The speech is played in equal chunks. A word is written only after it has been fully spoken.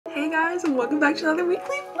guys, and welcome back to another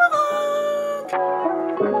weekly vlog.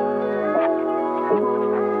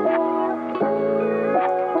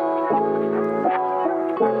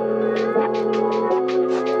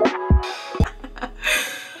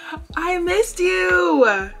 I missed you.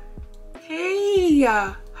 Hey,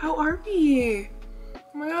 how are we? Oh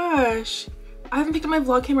my gosh, I haven't picked up my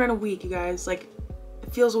vlog camera in a week, you guys. Like,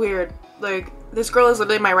 it feels weird. Like, this girl is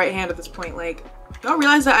literally my right hand at this point. Like, y'all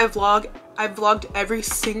realize that I've vlogged every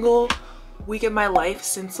single week of my life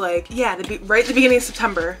since, like, yeah, right at the beginning of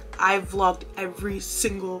September. I've vlogged every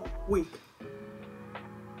single week.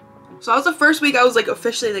 So that was the first week I was like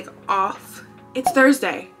officially like off. It's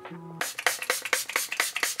Thursday.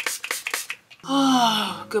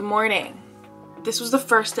 Oh, good morning. This was the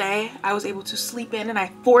first day I was able to sleep in, and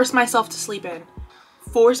I forced myself to sleep in.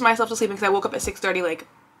 Forced myself to sleep in because I woke up at 6:30 like,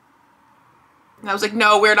 and I was like,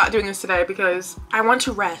 no, we're not doing this today because I want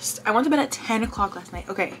to rest. I went to bed at 10 o'clock last night.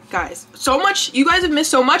 Okay, guys, so much, you guys have missed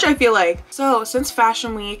so much, I feel like. So since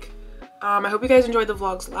Fashion Week, I hope you guys enjoyed the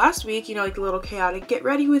vlogs last week, you know, like the little chaotic get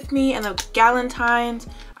ready with me and the Galentine's.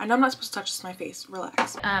 I know I'm not supposed to touch this to my face,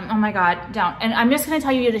 relax. Oh my God, don't. And I'm just gonna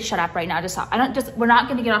tell you to shut up right now, just stop. We're not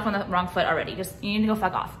gonna get off on the wrong foot already. Just, you need to go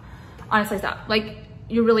fuck off. Honestly, stop. Like,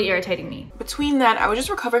 you're really irritating me. Between that, I was just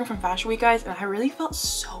recovering from Fashion Week, guys, and I really felt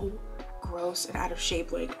so gross and out of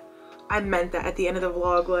shape. Like, I meant that at the end of the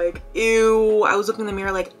vlog. Like, ew, I was looking in the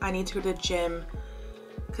mirror like I need to go to the gym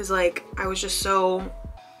because like I was just so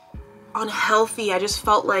unhealthy. I just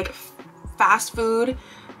felt like fast food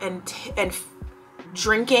and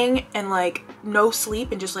drinking and like no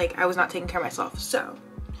sleep, and just like I was not taking care of myself. So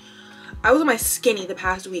I was on my skinny the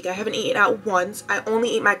past week. I haven't eaten out once. I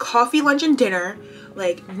only ate my coffee, lunch, and dinner,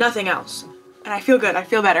 like nothing else. And I feel good, I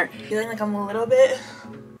feel better. Feeling like I'm a little bit.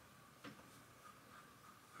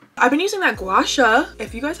 I've been using that gua sha.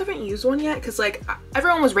 If you guys haven't used one yet, because like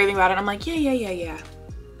everyone was raving about it, I'm like, yeah.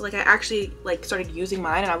 Like, I actually like started using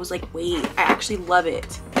mine and I was like, wait, I actually love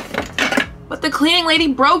it. But the cleaning lady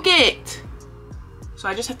broke it. So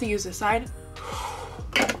I just have to use this side.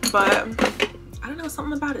 But I don't know,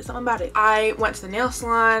 something about it. I went to the nail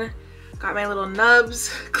salon, got my little nubs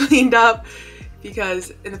cleaned up,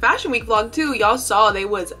 because in the Fashion Week vlog too, y'all saw they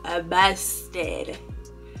was busted.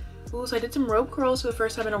 Ooh, so I did some rope curls for the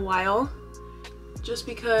first time in a while, just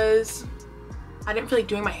because I didn't feel like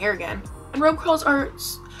doing my hair again. And rope curls are,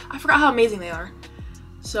 I forgot how amazing they are.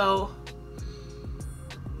 So,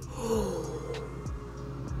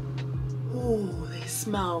 ooh, they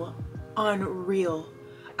smell unreal.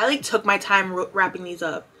 I like took my time wrapping these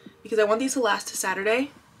up because I want these to last to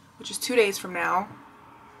Saturday, which is 2 days from now.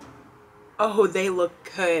 Oh, they look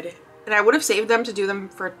good. And I would have saved them to do them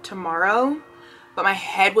for tomorrow, but my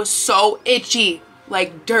head was so itchy,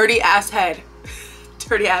 like dirty ass head.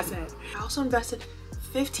 Dirty ass head. I also invested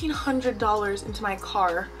 $1,500 into my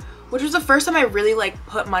car, which was the first time I really like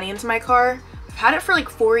put money into my car. I've had it for like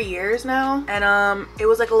 4 years now, and it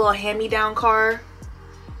was like a little hand-me-down car,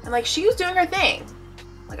 and like she was doing her thing.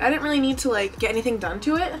 Like, I didn't really need to like get anything done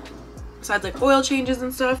to it besides like oil changes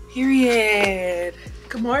and stuff. Period.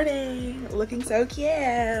 Good morning, looking so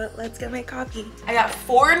cute. Let's get my coffee. I got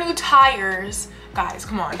 4 new tires. Guys,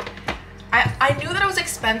 come on. I knew that it was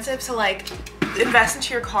expensive to like invest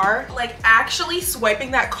into your car. Like, actually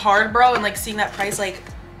swiping that card, bro, and like seeing that price, like,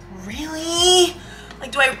 really?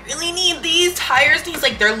 Like, do I really need these tires? These,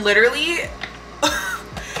 like, they're literally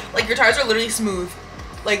like, your tires are literally smooth.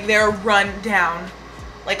 Like, they're run down.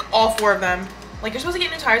 Like, all 4 of them. Like, you're supposed to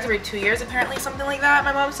get new tires every 2 years, apparently, something like that,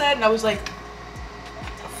 my mom said. And I was like,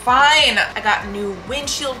 fine. I got new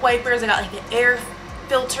windshield wipers. I got like the air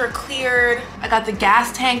filter cleared. I got the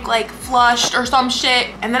gas tank like flushed or some shit.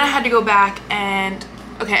 And then I had to go back and,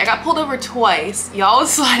 okay, I got pulled over twice. Y'all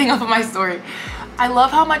was sliding up on my story. I love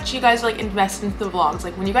how much you guys like invest into the vlogs.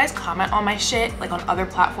 Like, when you guys comment on my shit, like on other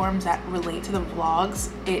platforms that relate to the vlogs,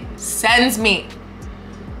 it sends me.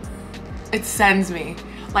 It sends me.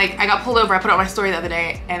 Like, I got pulled over, I put out my story the other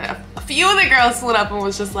day, and a few of the girls slid up and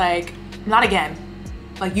was just like, not again.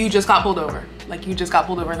 Like, you just got pulled over. Like, you just got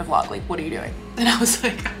pulled over in the vlog. Like, what are you doing? And I was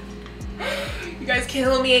like, you guys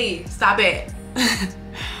killing me. Stop it.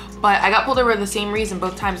 But I got pulled over the same reason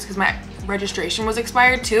both times, because my registration was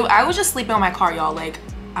expired too. I was just sleeping on my car, y'all. Like,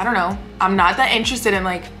 I don't know. I'm not that interested in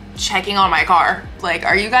like checking on my car. Like,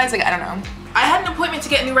 are you guys? Like, I don't know. I had an appointment to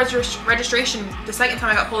get a new registration the second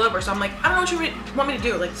time I got pulled over. So I'm like, I don't know what you want me to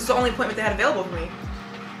do. Like, this is the only appointment they had available for me.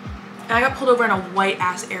 And I got pulled over in a white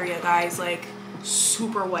ass area, guys. Like,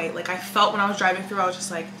 super white. Like, I felt when I was driving through, I was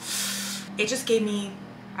just like, it just gave me,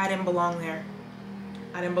 I didn't belong there.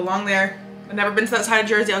 I didn't belong there. I've never been to that side of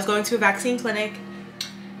Jersey. I was going to a vaccine clinic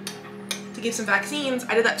to give some vaccines.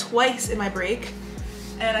 I did that twice in my break,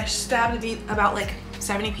 and I stabbed about like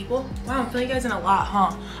 70 people. Wow, I'm feeling you guys in a lot,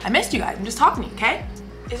 huh? I missed you guys. I'm just talking to you, okay?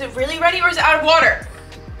 Is it really ready or is it out of water?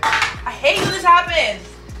 I hate when this happens.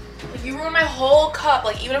 Like, you ruined my whole cup.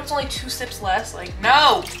 Like, even if it's only 2 sips less, like,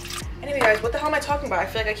 no. Anyway, guys, what the hell am I talking about? I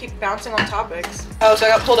feel like I keep bouncing on topics. Oh, so I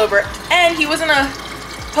got pulled over, and he was in a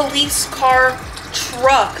police car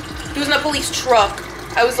truck. He was in a police truck.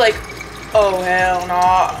 I was like, oh, hell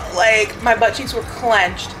no. Like, my butt cheeks were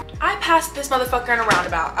clenched. I passed this motherfucker in a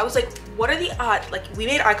roundabout. I was like, what are the odds? Like, we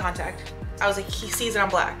made eye contact. I was like, he sees that I'm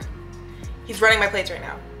black. He's running my plates right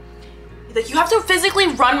now. He's like, you have to physically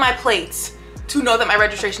run my plates to know that my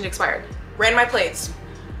registration expired. Ran my plates,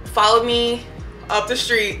 followed me up the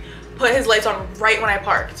street, put his lights on right when I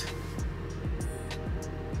parked.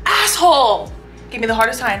 Asshole! Gave me the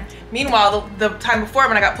hardest time. Meanwhile, the time before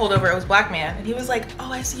when I got pulled over, it was a black man. And he was like,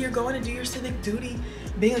 oh, I see you're going to do your civic duty,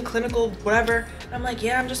 being a clinical whatever. And I'm like,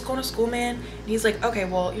 yeah, I'm just going to school, man. And he's like, okay,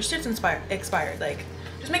 well, your shit's expired. Like,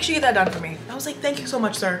 just make sure you get that done for me. I was like, thank you so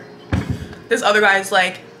much, sir. This other guy's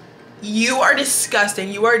like, you are disgusting.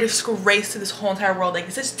 You are a disgrace to this whole entire world. Like,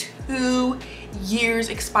 this is 2 years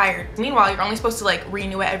expired. Meanwhile, you're only supposed to like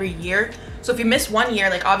renew it every year. So if you miss 1 year,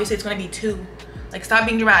 like obviously it's gonna be 2. Like, stop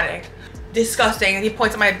being dramatic. Disgusting. And he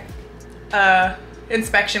points at my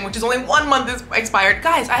inspection, which is only 1 month is expired.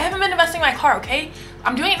 Guys, I haven't been investing in my car, okay?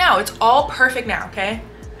 I'm doing it now. It's all perfect now, okay?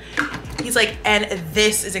 He's like, and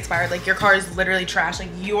this is expired. Like, your car is literally trash. Like,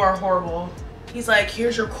 you are horrible. He's like,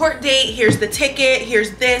 here's your court date, here's the ticket,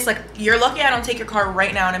 here's this. Like, you're lucky I don't take your car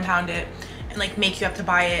right now and impound it and like make you have to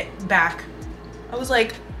buy it back. I was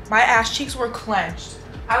like, my ass cheeks were clenched.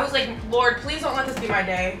 I was like, Lord, please don't let this be my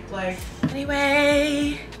day. Like,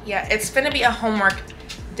 anyway, yeah, it's gonna be a homework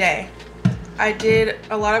day. I did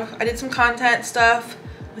some content stuff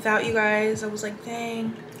without you guys. I was like,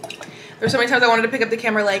 dang. There's so many times I wanted to pick up the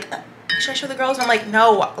camera like, should I show the girls? And I'm like,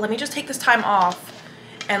 no, let me just take this time off.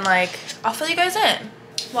 And like, I'll fill you guys in.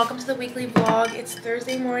 Welcome to the weekly vlog. It's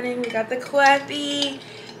Thursday morning. We got the coffee.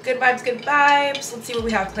 Good vibes, good vibes. Let's see what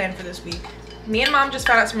we have planned for this week. Me and mom just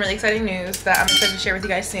found out some really exciting news that I'm excited to share with you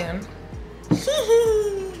guys soon.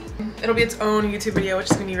 It'll be its own YouTube video,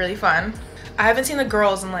 which is gonna be really fun. I haven't seen the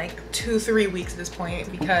girls in like 2-3 weeks at this point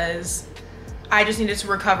because I just needed to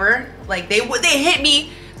recover. Like, they hit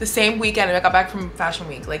me the same weekend I got back from Fashion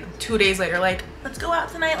Week, like 2 days later, like, let's go out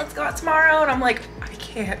tonight, let's go out tomorrow. And I'm like, I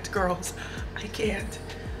can't, girls, I can't.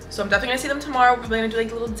 So I'm definitely gonna see them tomorrow. We're probably gonna do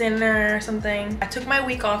like a little dinner or something. I took my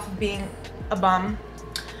week off of being a bum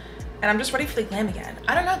and I'm just ready for the glam again.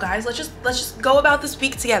 I don't know, guys, let's just go about this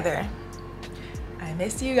week together. I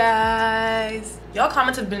miss you guys. Y'all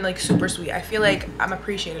comments have been like super sweet. I feel like I'm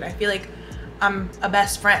appreciated. I feel like I'm a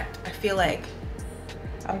best friend. I feel like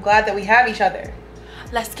I'm glad that we have each other.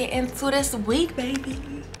 Let's get into this week,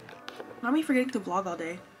 baby. Not me forgetting to vlog all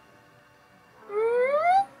day.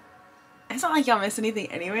 It's not like y'all miss anything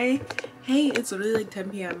anyway. Hey, it's literally like 10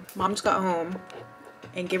 p.m. Mom just got home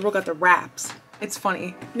and Gabriel got the wraps. It's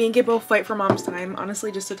funny. Me and Gabriel fight for mom's time,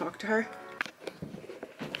 honestly, just to talk to her.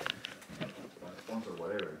 Sponsor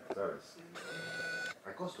whatever, ¿sabes?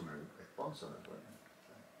 A customer, a sponsor.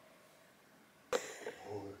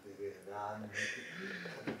 Oh, de verdad.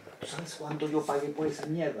 ¿Sabes cuánto yo pagué por esa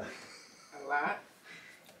mierda? A lot.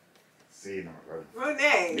 Sí, no me acuerdo.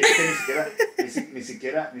 Monet. Ni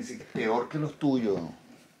siquiera peor que los tuyos.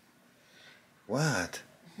 What?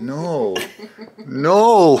 No.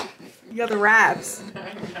 No. You got the wraps.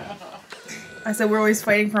 I said we're always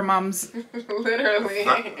fighting for mom's. Literally.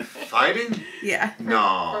 Fighting? Yeah.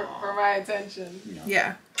 No. For my attention. No.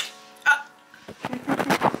 Yeah.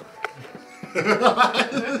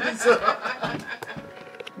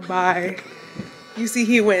 Bye. You see,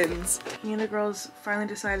 he wins. Me and the girls finally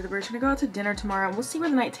decided that we're just gonna go out to dinner tomorrow. We'll see where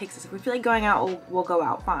the night takes us. If we feel like going out, we'll go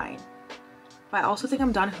out, fine. But I also think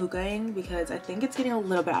I'm done hookahing because I think it's getting a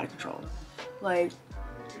little bit out of control. Like,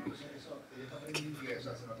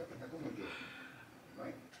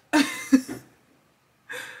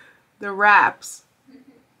 the wraps.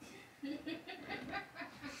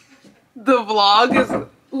 The vlog is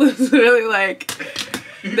literally like,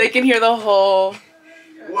 they can hear the whole.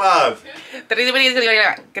 What?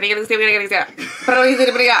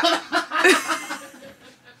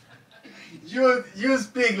 You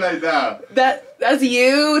speak like that. That's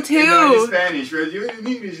you too. Not in Spanish, right? You in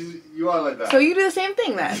English, you are like that. So you do the same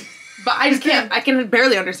thing then. But I just can't. I can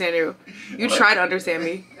barely understand you. You try to understand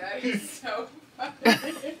me. That is so funny.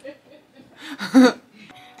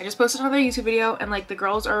 I just posted another YouTube video and like the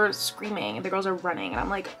girls are screaming and the girls are running and I'm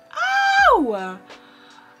like, ow!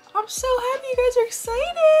 Oh I'm so happy you guys are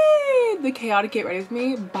excited. The chaotic get ready with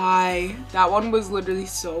me. Bye. That one was literally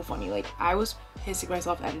so funny. Like, I was pissing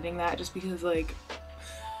myself editing that just because, like,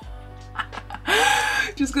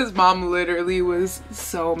 just because mom literally was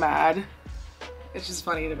so mad. It's just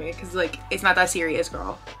funny to me because, like, it's not that serious,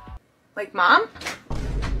 girl. Like, mom?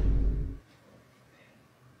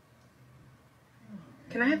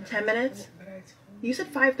 Can I have 10 minutes? You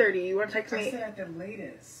said 5:30. You want to text me? I said at the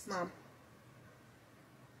latest. Mom.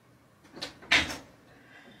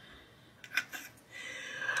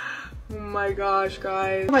 Oh my gosh,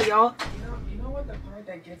 guys. Oh my y'all. You know what the part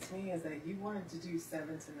that gets me is that you wanted to do 7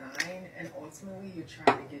 to 9 and ultimately you're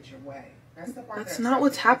trying to get your way. That's the part That's that not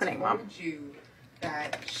what's happening, I Mom. told you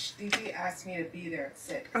that Stevie asked me to be there at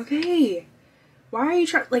 6. Okay. Why are you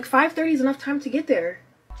trying? Like, 5:30 is enough time to get there.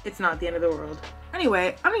 It's not the end of the world.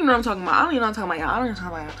 Anyway, I don't even know what I'm talking about. I don't even know what I'm talking about. I don't even know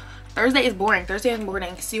what I'm talking about. Thursday is boring. Thursday is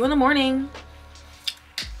boring. See you in the morning.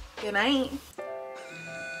 Good night.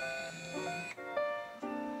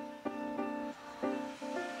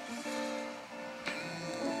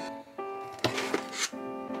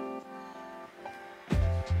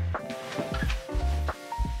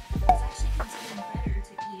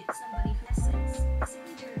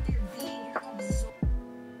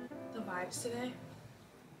 Today.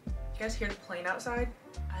 You guys hear the plane outside?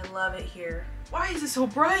 I love it here. Why is it so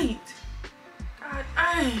bright? God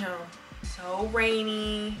damn. So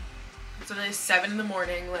rainy. It's literally 7 in the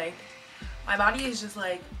morning. Like, my body is just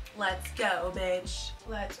like, let's go, bitch.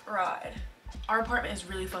 Let's ride. Our apartment is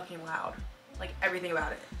really fucking loud. Like, everything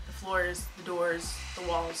about it. The floors, the doors, the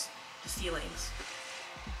walls, the ceilings.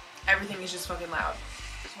 Everything is just fucking loud.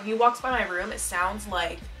 So when he walks by my room, it sounds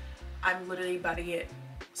like I'm literally about to get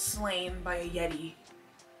slain by a Yeti.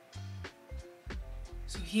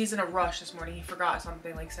 So he's in a rush this morning. He forgot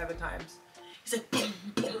something like 7 times. He's like boom,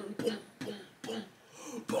 boom, boom, boom, boom,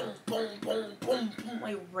 boom, boom, boom, boom, boom,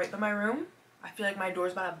 like right by my room. I feel like my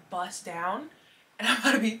door's about to bust down and I'm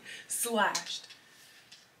about to be slashed.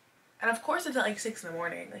 And of course it's at like 6 in the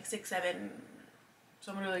morning, like 6, 7.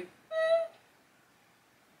 So I'm gonna be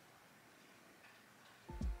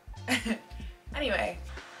like anyway,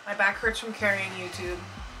 my back hurts from carrying YouTube.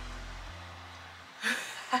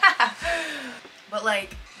 But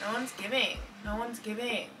like, no one's giving. No one's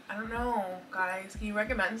giving. I don't know, guys. Can you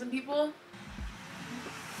recommend some people?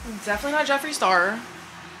 Definitely not Jeffree Star.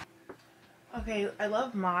 Okay, I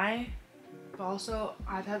love Mai, but also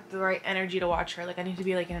I've had the right energy to watch her. Like, I need to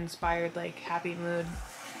be like an inspired, like happy mood.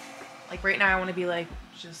 Like right now I want to be like,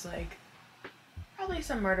 just like, probably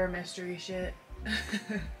some murder mystery shit.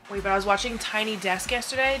 Wait, but I was watching Tiny Desk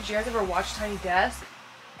yesterday. Did you guys ever watch Tiny Desk?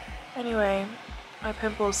 Anyway, my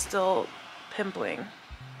pimple is still pimpling.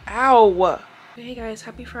 Ow! Hey guys,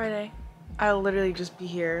 happy Friday. I'll literally just be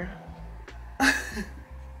here. You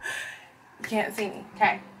can't see me.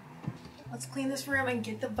 Okay. Let's clean this room and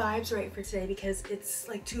get the vibes right for today because it's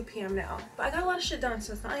like 2 p.m. now. But I got a lot of shit done,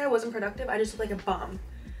 so it's not like I wasn't productive. I just look like a bum.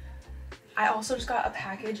 I also just got a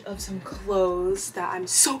package of some clothes that I'm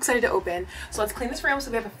so excited to open. So let's clean this room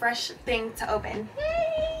so we have a fresh thing to open.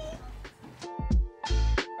 Yay!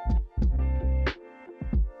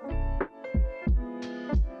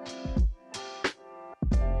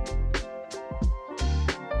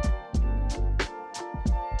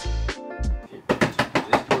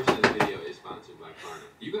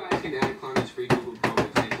 You guys can add Klarna's free Google Chrome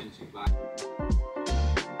extension to buy.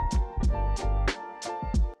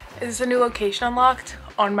 Is this a new location unlocked?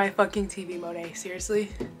 On my fucking TV mode,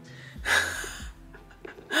 seriously?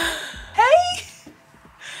 Hey!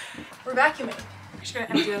 We're vacuuming. We're just gonna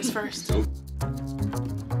empty this first.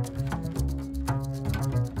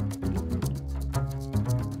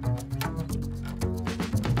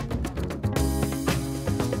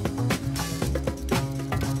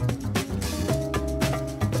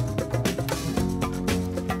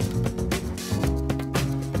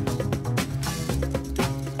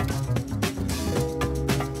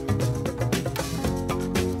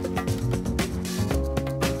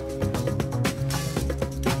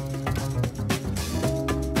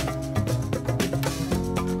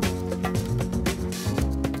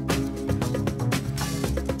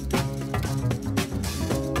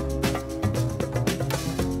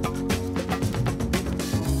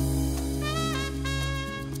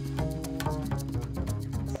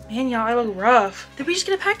 Man, y'all, I look rough. Did we just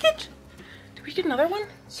get a package? Did we get another one?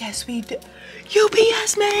 Yes, we did.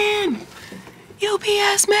 UPS man!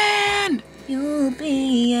 UPS man!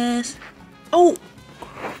 UPS. Oh!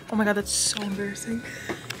 Oh my god, that's so embarrassing.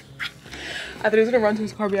 I thought he was gonna run to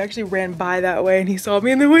his car, but he actually ran by that way and he saw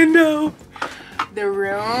me in the window. The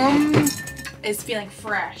room is feeling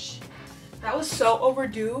fresh. That was so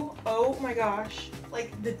overdue. Oh my gosh.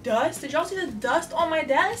 Like the dust. Did y'all see the dust on my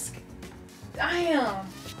desk? Damn.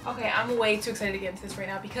 Okay, I'm way too excited to get into this right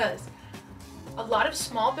now because a lot of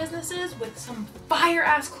small businesses with some fire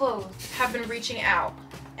ass clothes have been reaching out.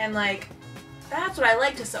 And like, that's what I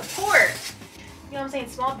like to support. You know what I'm saying?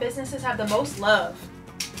 Small businesses have the most love.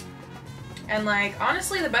 And like,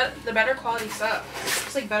 honestly, the better quality stuff.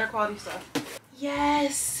 It's like better quality stuff.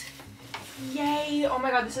 Yes. Yay. Oh my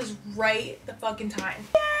god, this is right the fucking time.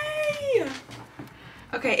 Yay.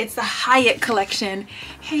 Okay, it's the Hyatt collection.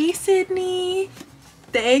 Hey, Sydney.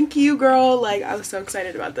 Thank you, girl. Like, I was so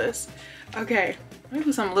excited about this. Okay, let me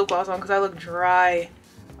put some lip gloss on because I look dry.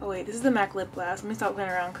 Oh wait, this is the MAC lip gloss. Let me stop playing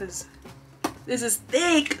around because this is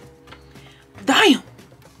thick. Damn.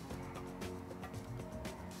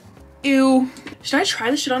 Ew. Should I try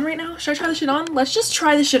this shit on right now? Should I try this shit on? Let's just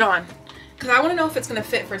try this shit on because I want to know if it's gonna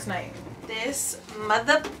fit for tonight. This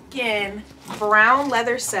motherfucking brown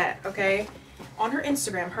leather set, okay? On her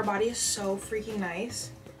Instagram, her body is so freaking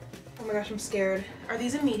nice. Oh my gosh, I'm scared. Are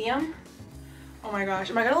these a medium? Oh my gosh,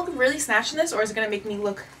 am I gonna look really snatched in this or is it gonna make me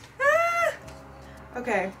look, ah!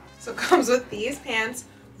 Okay, so it comes with these pants,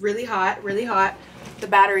 really hot, really hot. The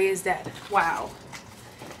battery is dead, wow.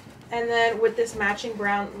 And then with this matching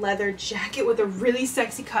brown leather jacket with a really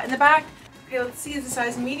sexy cut in the back. Okay, let's see, it's a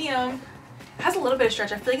size medium. It has a little bit of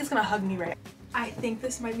stretch, I feel like it's gonna hug me right. I think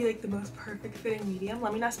this might be like the most perfect fitting medium.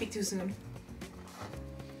 Let me not speak too soon.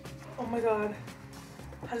 Oh my god,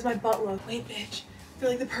 how does my butt look? Wait, bitch. I feel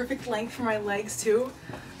like the perfect length for my legs too.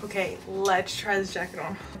 Okay, let's try this jacket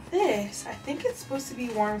on. This, I think it's supposed to be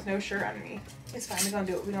worn with no shirt underneath. It's fine, we're gonna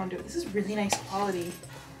do it, we're gonna do it. This is really nice quality.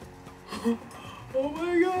 Oh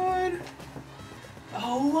my god.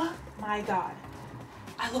 Oh my god.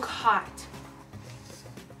 I look hot.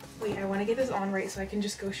 Wait, I wanna get this on right so I can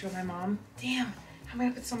just go show my mom. Damn, how am I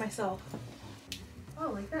gonna put this on myself? Oh,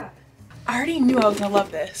 like that. I already knew I was gonna love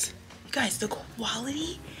this. You guys, the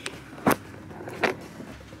quality.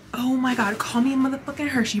 Oh my god, call me a motherfucking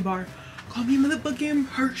Hershey bar. Call me a motherfucking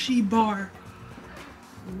Hershey bar.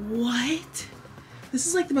 What? This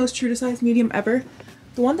is like the most true to size medium ever.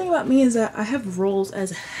 The one thing about me is that I have rolls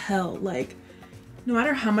as hell. Like, no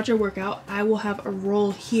matter how much I work out, I will have a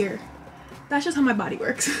roll here. That's just how my body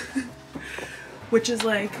works. Which is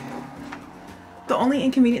like, the only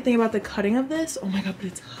inconvenient thing about the cutting of this, oh my god, but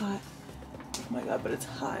it's hot. Oh my god, but it's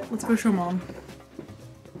hot. Let's go show mom.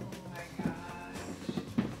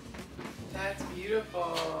 That's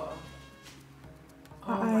beautiful.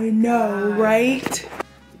 Oh I know, right?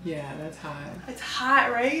 Yeah, that's hot. It's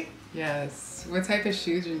hot, right? Yes. What type of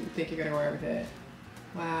shoes do you think you're gonna wear with it?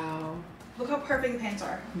 Wow. Look how perfect the pants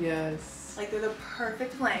are. Yes. Like, they're the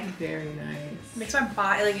perfect length. Very nice. Makes my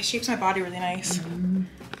body, like, it shapes my body really nice.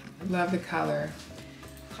 Mm-hmm. Love the color.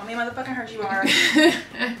 Call me a motherfucking Hershey bar.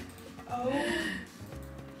 Oh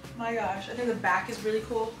my gosh. I think the back is really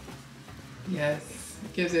cool. Yes.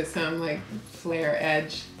 Gives it some like flare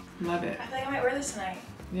edge. Love it. I feel like I might wear this tonight.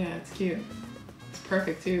 Yeah, it's cute. It's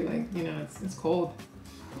perfect too. Like, you know, it's cold.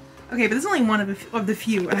 Okay, but this is only one of the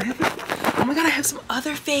few. And I have, oh my god, I have some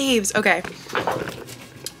other faves. Okay.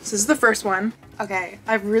 So this is the first one. Okay,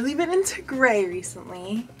 I've really been into gray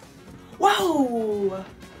recently. Whoa!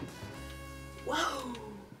 Whoa!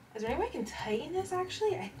 Is there any way I can tighten this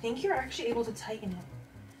actually? I think you're actually able to tighten it.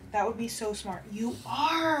 That would be so smart. You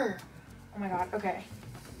are! Oh my god, okay.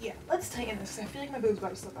 Yeah, let's tighten this because I feel like my boob's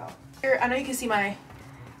about to slip out. Here, I know you can see my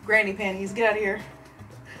granny panties. Get out of here.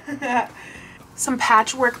 Some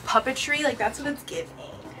patchwork puppetry, like that's what it's giving.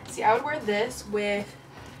 See, I would wear this with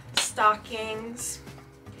stockings,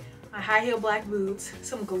 my high heel black boots,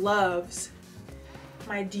 some gloves,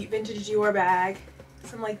 my deep vintage Dior bag,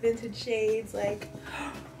 some like vintage shades, like,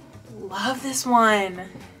 love this one.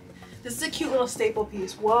 This is a cute little staple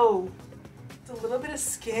piece. Whoa, it's a little bit of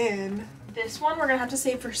skin. This one we're gonna have to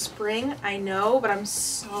save for spring, I know, but I'm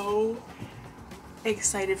so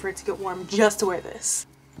excited for it to get warm just to wear this.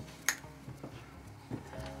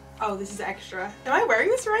 Oh, this is extra. Am I wearing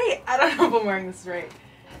this right? I don't know if I'm wearing this right.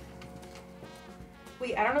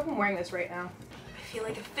 Wait, I don't know if I'm wearing this right now. I feel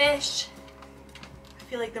like a fish. I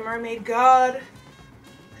feel like the mermaid god.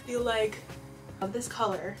 I feel like, love this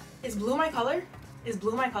color. Is blue my color? Is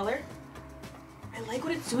blue my color? I like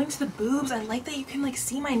what it's doing to the boobs. I like that you can like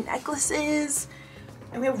see my necklaces.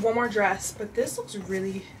 And we have one more dress, but this looks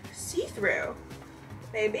really see-through.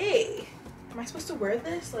 Baby, am I supposed to wear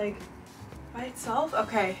this like by itself?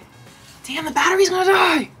 Okay. Damn, the battery's gonna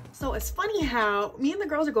die. So it's funny how me and the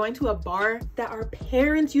girls are going to a bar that our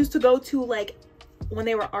parents used to go to like when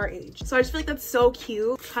they were our age. So I just feel like that's so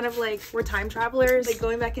cute. Kind of like we're time travelers, like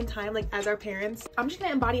going back in time, like as our parents. I'm just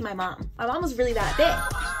gonna embody my mom. My mom was really that big.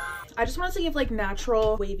 I just wanted to give like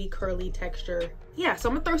natural, wavy, curly texture. Yeah, so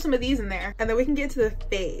I'm gonna throw some of these in there and then we can get to the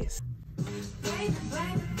face.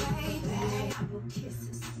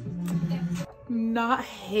 Not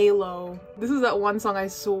Halo. This is that one song I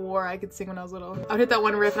swore I could sing when I was little. I would hit that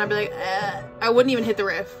one riff and I'd be like, eh. I wouldn't even hit the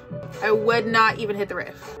riff. I would not even hit the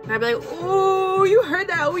riff. And I'd be like, oh, you heard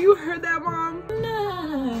that? Oh, you heard that, mom?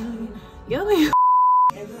 No. Yummy.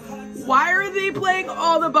 Why are they playing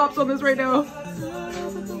all the bops on this right now?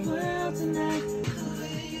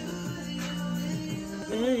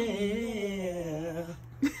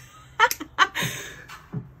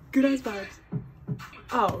 Good ass vibes.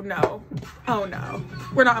 Oh no. Oh no.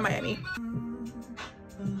 We're not in Miami.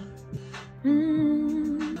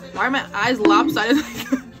 Why are my eyes lopsided?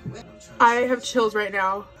 I have chills right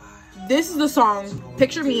now. This is the song.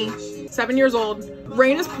 Picture me, 7 years old.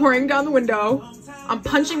 Rain is pouring down the window. I'm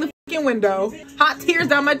punching the fucking window. Hot tears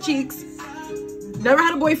down my cheeks. Never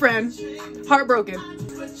had a boyfriend. Heartbroken.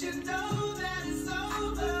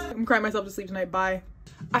 I'm crying myself to sleep tonight. Bye.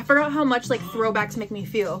 I forgot how much like throwbacks make me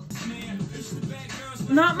feel.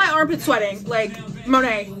 Not my armpit sweating, like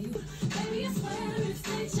Monet.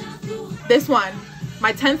 This one,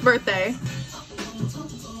 my 10th birthday.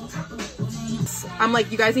 I'm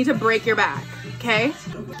like, you guys need to break your back, okay?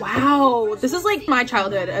 Wow, this is like my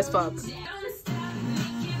childhood as fuck.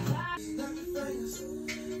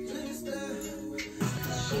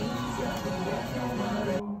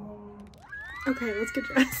 Okay, let's get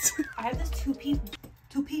dressed. I have this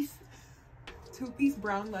two-piece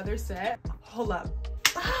brown leather set. Hold up.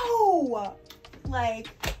 Oh! Like,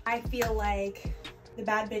 I feel like the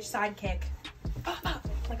bad bitch sidekick.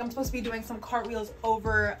 Like I'm supposed to be doing some cartwheels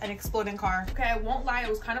over an exploding car. Okay, I won't lie, it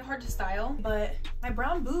was kind of hard to style, but my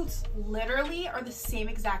brown boots literally are the same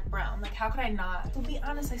exact brown. Like, how could I not? To be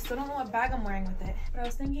honest, I still don't know what bag I'm wearing with it. But I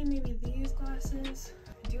was thinking maybe these glasses.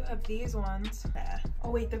 I do have these ones. Nah.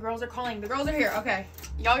 Oh wait, the girls are calling. The girls are here. Okay.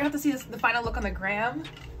 Y'all gonna have to see this, the final look on the gram,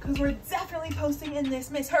 because we're definitely posting in this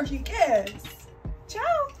Miss Hershey Kiss. Ciao.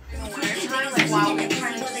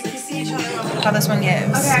 How this one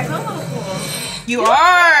gives. Okay, I feel a little cool. You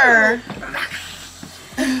are.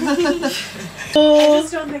 I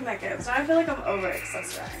just don't think that gives. I feel like I'm over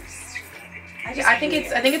accessorized. I think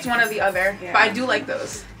it's one or the other. Yeah. But I do like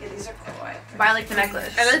those. Yeah, these are cool. But I like the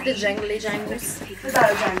necklace. I like the jangly jangles.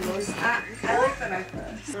 Without a jangles. I like the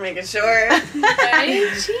necklace. I'm making sure.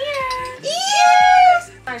 Cheers.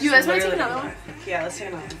 Cheers. Do you guys want to take another one? Yeah, let's take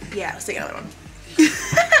another one. Yeah, let's take another one.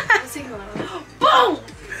 Let's take another one. Boom!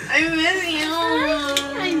 I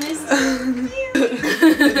miss you.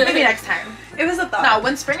 Maybe next time. It was a thought. No,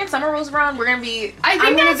 when spring and summer rolls around, we're gonna be. I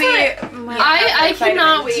cannot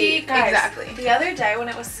wait. Guys, exactly. The other day when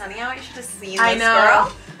it was sunny out, you should have seen this I know.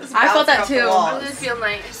 girl. I felt that too. I really feel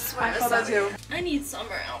nice. I felt that too. I need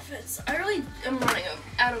summer outfits. I really am running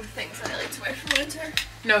out of things that I like to wear for winter.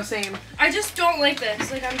 No, same. I just don't like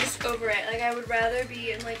this. Like, I'm just over it. Like, I would rather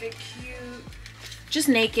be in like a cute. Just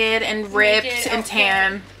naked and ripped and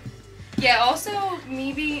tan. Yeah. Also,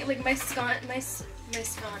 me being like my skin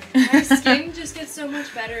just gets so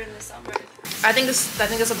much better in the summer. I think this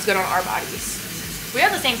looks good on our bodies. We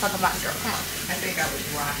have the same fucking body, girl. Come on. I think I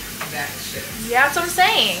would rock that shit. Yeah, that's what I'm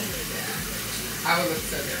saying. Yeah. I would look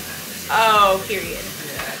so good in that. Oh, period.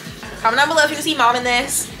 Yeah. Comment down below if you want to see mom in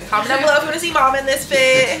this. Comment down below if you want to see mom in this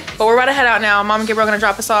fit. But we're about to head out now. Mom and Gabriel are gonna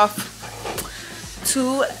drop us off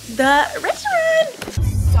to the restaurant.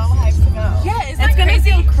 So hyped to go. Yeah, it's gonna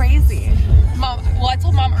feel crazy. Mom, well, I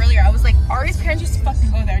told mom earlier, I was like, Ari's parents used to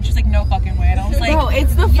fucking go there. And she's like, no fucking way. And I was like, bro,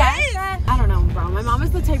 it's the fact that, I don't know, bro. My mom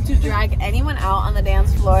is the type to drag anyone out on the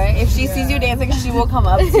dance floor. If she sees you dancing, she will come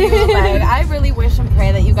up to you. Like, I really wish and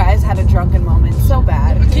pray that you guys had a drunken moment so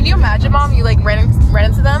bad. Can you imagine, mom, you like ran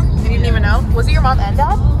into them and you didn't even know? Was it your mom and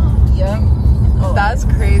dad? Yep. Oh. That's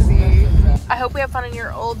crazy. I hope we have fun in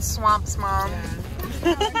your old swamps, mom.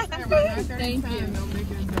 Thank you.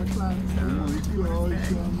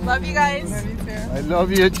 Love you guys. I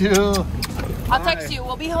love you too. I'll text you.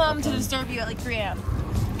 We'll be home to disturb you at like 3 a.m.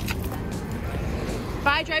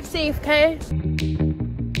 Bye, drive safe, okay?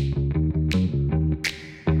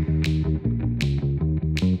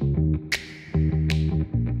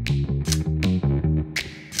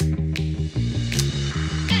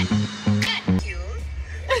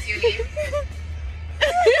 What's your name?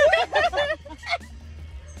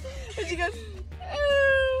 And she goes,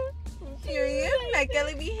 period,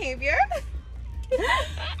 Kelly behavior.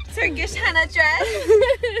 Turkish henna dress.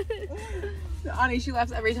 Ani, she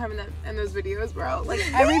laughs every time in those videos, bro. Like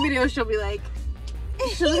every video she'll be like,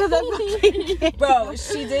 Bro,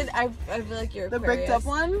 she did. I feel like you're The Aquarius. bricked up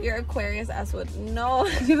one? You're Aquarius ass would. No.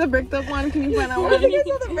 See the bricked up one? Can you find out one? You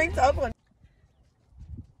saw the bricked up one.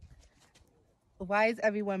 Why is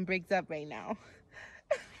everyone bricked up right now?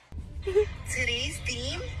 Today's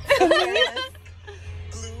theme is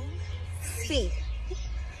blue sea.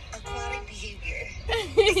 Aquatic behavior.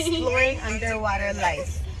 Exploring underwater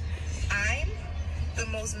life. I'm the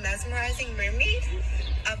most mesmerizing mermaid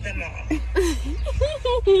of them all.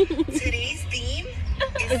 Today's theme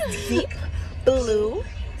is deep Blue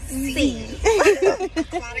sea.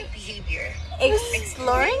 aquatic behavior.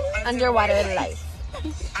 Exploring underwater life.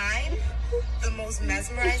 I'm the most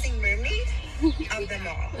mesmerizing mermaid of them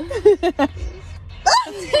all.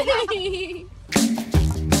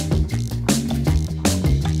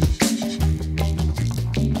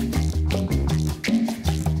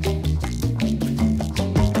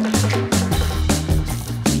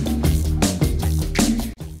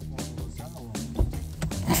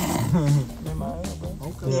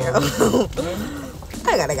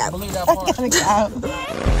 I gotta go.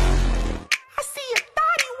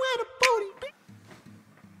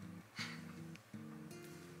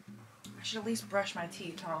 I should at least brush my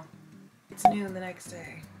teeth, huh? It's noon the next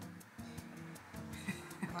day.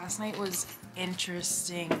 Last night was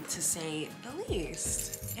interesting to say the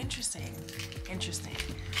least. Interesting.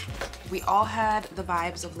 We all had the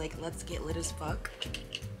vibes of like, let's get lit as fuck.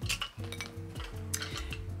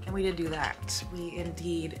 And we did do that. We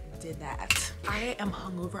indeed did that. I am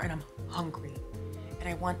hungover and I'm hungry. And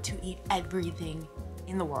I want to eat everything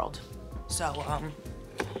in the world. So,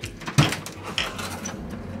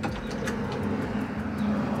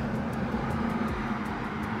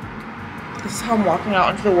 this is how I'm walking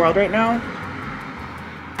out into the world right now.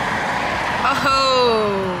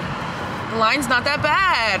 Oh, the line's not that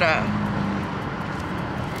bad.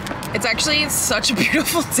 It's actually such a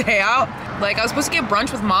beautiful day out. Like, I was supposed to get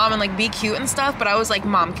brunch with mom and like be cute and stuff, but I was like,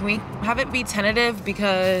 Mom, can we have it be tentative?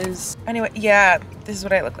 Because anyway, yeah, this is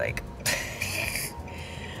what I look like.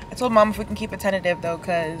 I told mom if we can keep it tentative though,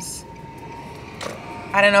 cause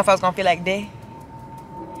I didn't know if I was gonna feel like this.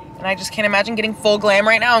 And I just can't imagine getting full glam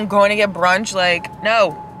right now and going to get brunch, like,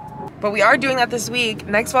 no. But we are doing that this week.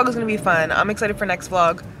 Next vlog is gonna be fun. I'm excited for next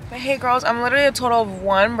vlog. But hey girls, I'm literally a total of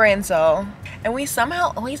 1 brain cell. And we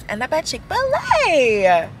somehow always end up at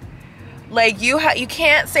Chick-fil-A. Like, you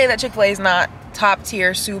can't say that Chick-fil-A is not top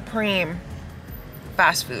tier, supreme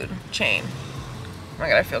fast food chain. Oh my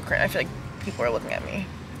God, I feel cringe. I feel like people are looking at me.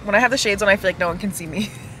 When I have the shades on, I feel like no one can see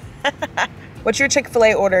me. What's your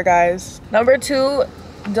Chick-fil-A order, guys? Number 2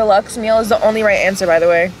 deluxe meal is the only right answer, by the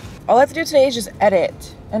way. All I have to do today is just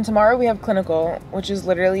edit. And tomorrow we have clinical, which is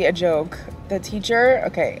literally a joke. The teacher,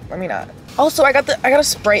 okay, let me not. Also, I got a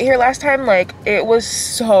Sprite here last time. Like, it was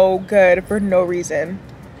so good for no reason.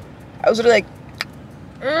 I was literally like,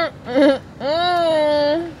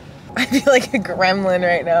 I feel like a gremlin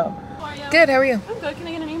right now. How are you? Good, how are you? I'm good. Can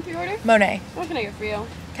I get a name for your order? Monet. What can I get for you?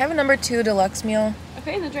 Can I have a number 2 deluxe meal?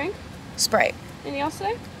 Okay, and the drink? Sprite. Anything else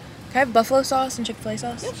today? Can I have buffalo sauce and Chick-fil-A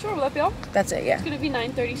sauce? Yeah, sure. Will that be all? That's it, yeah. It's gonna be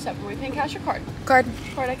 $9.37. Were you paying cash or card? Card.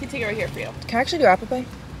 Card, I can take it right here for you. Can I actually do Apple Pay?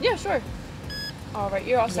 Yeah, sure. All right,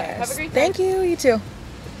 you're all set. Yes. Have a great day. Thank you, you too.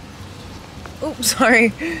 Oh,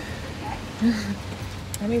 sorry.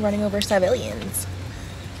 Let me running over civilians.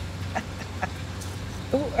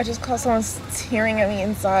 Oh, I just caught someone staring at me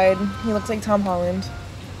inside. He looks like Tom Holland.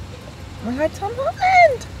 Oh my God, Tom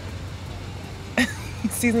Holland! He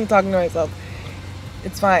sees me talking to myself.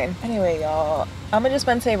 It's fine. Anyway, y'all, I'm gonna just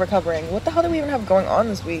spend today recovering. What the hell do we even have going on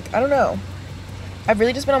this week? I don't know. I've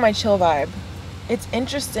really just been on my chill vibe. It's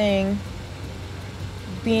interesting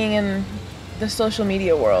being in the social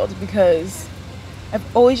media world because I've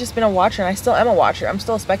always just been a watcher and I still am a watcher. I'm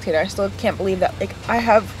still a spectator. I still can't believe that like I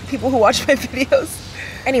have people who watch my videos.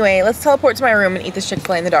 Anyway, let's teleport to my room and eat this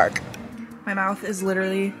Chick-fil-A in the dark. My mouth is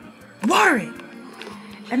literally watering.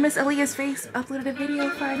 And Miss Aaliyah's face uploaded a video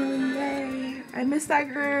finally. Yay. I miss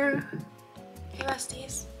that girl. Hey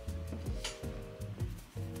besties.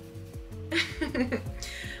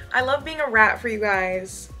 I love being a rat for you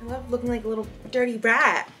guys. I love looking like a little dirty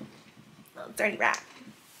rat. Little dirty rat.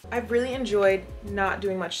 I've really enjoyed not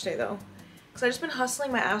doing much today though. Because I've just been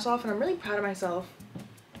hustling my ass off and I'm really proud of myself.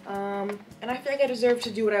 And I feel like I deserve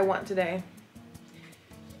to do what I want today.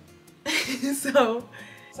 So,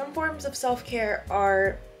 some forms of self-care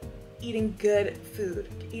are eating good food.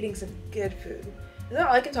 Eating some good food. Is that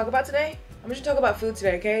all I can talk about today? I'm just gonna talk about food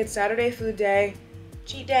today, okay? It's Saturday, food day.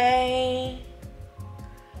 Cheat day.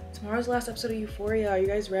 Tomorrow's the last episode of Euphoria. Are you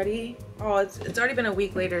guys ready? Oh, it's already been a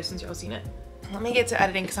week later since y'all seen it. Let me get to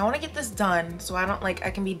editing because I want to get this done so I don't like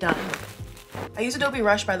I can be done. I use Adobe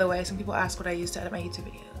Rush, by the way. Some people ask what I use to edit my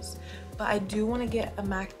YouTube videos. But I do want to get a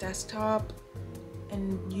Mac desktop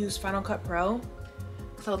and use Final Cut Pro.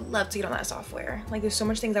 Because I would love to get on that software. Like, there's so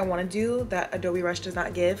much things I want to do that Adobe Rush does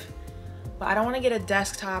not give. But I don't want to get a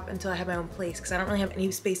desktop until I have my own place because I don't really have any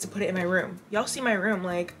space to put it in my room. Y'all see my room,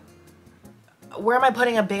 like, where am I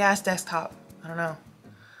putting a big ass desktop? I don't know.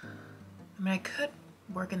 I mean, I could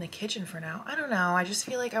work in the kitchen for now. I don't know. I just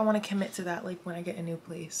feel like I want to commit to that, like, when I get a new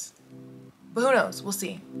place. But who knows? We'll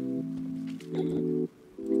see.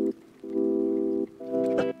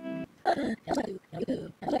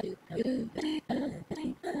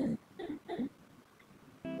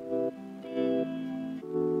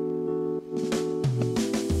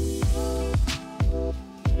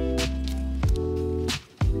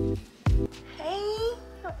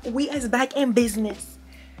 We is back in business.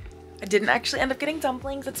 I didn't actually end up getting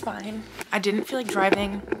dumplings. It's fine. I didn't feel like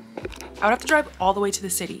driving. I would have to drive all the way to the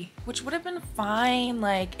city, which would have been fine.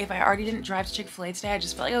 Like, if I already didn't drive to Chick-fil-A today, I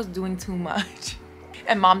just felt like I was doing too much.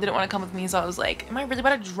 And mom didn't want to come with me, so I was like, am I really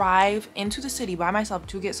about to drive into the city by myself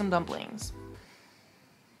to get some dumplings?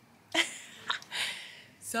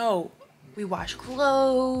 So we washed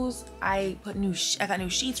clothes. I got new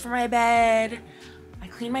sheets for my bed. I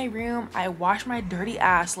cleaned my room. I washed my dirty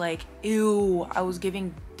ass. Like, ew, I was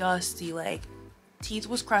giving dusty. Like, teeth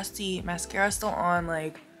was crusty, mascara still on,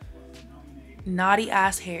 like, naughty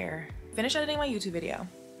ass hair. Finished editing my YouTube video.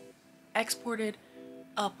 Exported,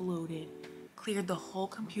 uploaded, cleared the whole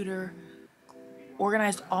computer,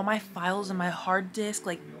 organized all my files in my hard disk.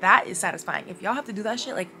 Like, that is satisfying. If y'all have to do that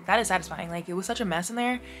shit, like, that is satisfying. Like, it was such a mess in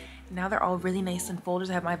there. Now they're all really nice in folders.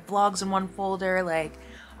 I have my vlogs in one folder, like,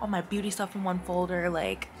 all my beauty stuff in one folder.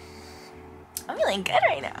 Like, I'm feeling good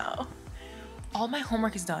right now. All my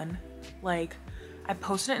homework is done. Like, I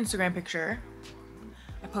posted an Instagram picture.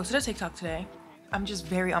 I posted a TikTok today. I'm just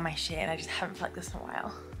very on my shit and I just haven't felt like this in a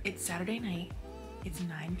while. It's Saturday night. It's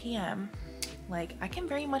 9 p.m. Like, I can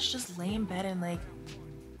very much just lay in bed and, like,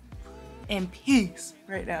 in peace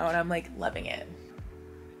right now, and I'm, like, loving it.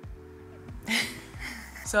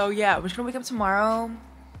 So yeah, we're just gonna wake up tomorrow,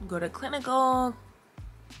 go to clinical,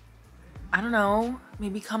 I don't know,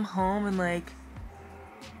 maybe come home and, like,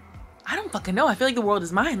 I don't fucking know. I feel like the world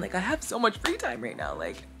is mine. Like, I have so much free time right now.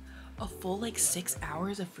 Like, a full, like, 6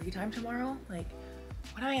 hours of free time tomorrow. Like,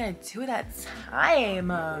 what am I gonna do with that time?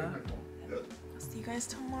 I'll see you guys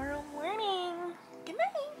tomorrow morning. Good night.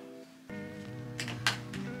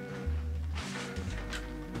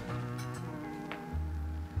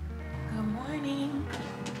 Good morning.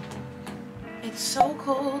 It's so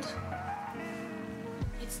cold.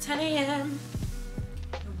 It's 10 a.m.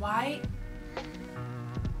 Why?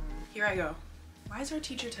 Here I go. Why is our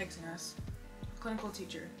teacher texting us? Clinical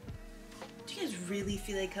teacher. Do you guys really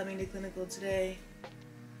feel like coming to clinical today?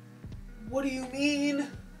 What do you mean?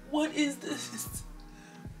 What is this?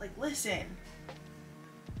 Like, listen.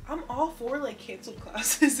 I'm all for, like, canceled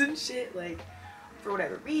classes and shit, like, for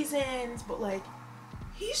whatever reasons, but, like,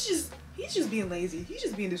 he's just being lazy. He's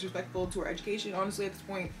just being disrespectful to our education, honestly, at this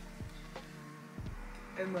point.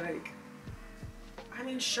 And, like, I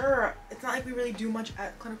mean, sure, it's not like we really do much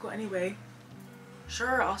at clinical anyway.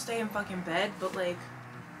 Sure, I'll stay in fucking bed, but, like,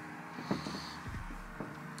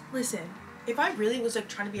 listen, if I really was, like,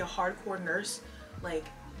 trying to be a hardcore nurse, like,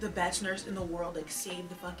 the best nurse in the world, like, save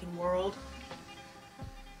the fucking world,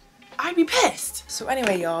 I'd be pissed. So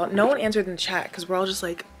anyway, y'all, no one answered in the chat because we're all just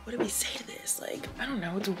like, what do we say to this? Like, I don't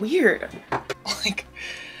know, it's weird. Like,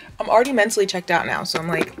 I'm already mentally checked out now, so I'm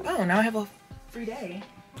like, oh, now I have a free day.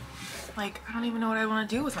 Like, I don't even know what I want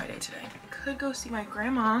to do with my day today. I could go see my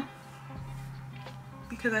grandma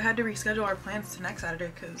because I had to reschedule our plans to next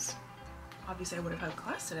Saturday because obviously I would have had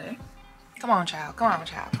class today. Come on, child. Come on,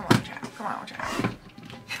 child. Come on, child. Come on, child.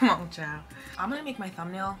 Come on, child. I'm gonna make my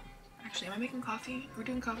thumbnail. Actually, am I making coffee? Are we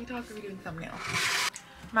doing coffee talk or are we doing thumbnail?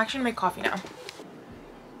 I'm actually gonna make coffee now.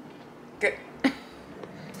 Good.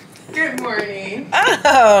 Good morning.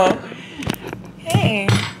 Oh. Hey.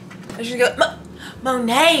 I should go.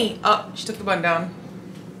 Monet. Oh, she took the button down.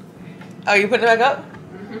 Oh, you putting it back up?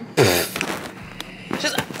 Mm-hmm.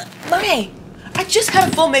 Just, Monet, I just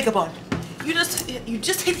had full makeup on. You just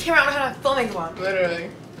take the camera out and had full makeup on.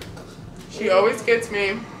 Literally. She always gets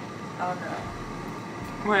me. Oh no.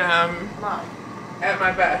 When I'm at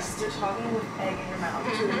my best. You're talking with egg in your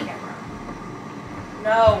mouth to the camera.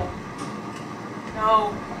 No.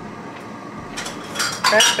 No.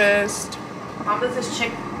 Breakfast. Mom does this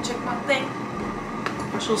chick mouth thing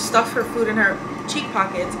where she'll stuff her food in her cheek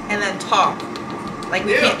pockets and then talk. Like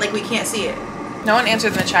we can't see it. No one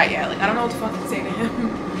answered in the chat yet. Like, I don't know what to fucking say to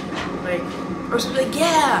him. Like, or something like,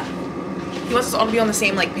 yeah. He wants us all to be on the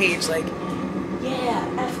same, like, page. Like,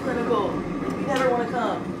 Yeah, F critical. You never want to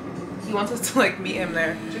come. He wants us to like meet him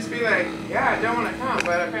there. Just be like, yeah, I don't want to come,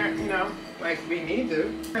 but apparently, you know, like we need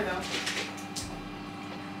to. I know.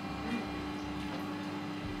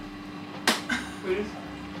 Please.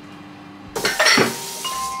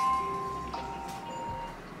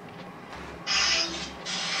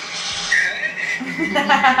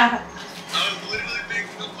 I was literally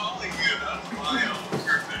thinking of calling you. That's why I was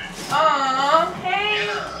perfect. Aww, hey.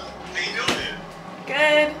 Yeah. How you doing?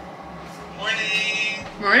 Good. Morning.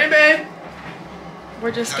 Morning, babe.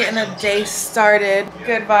 We're just getting a day started.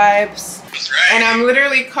 Good vibes. That's right. And I'm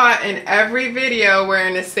literally caught in every video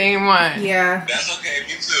wearing the same one. Yeah. That's okay,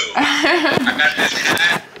 me too. I got this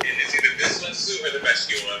hat, and it's either this sweatsuit or the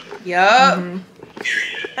bestie one. Yup.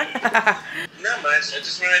 Period. Not much. I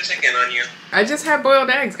just wanted to check in on you. I just had boiled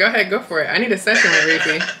eggs. Go ahead, go for it. I need a session with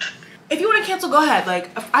Reefy. If you want to cancel, go ahead.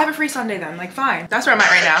 Like, I have a free Sunday then. Like, fine. That's where I'm at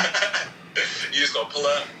right now. You just gonna pull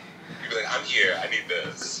up. You be like, I'm here. I need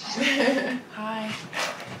this. Hi.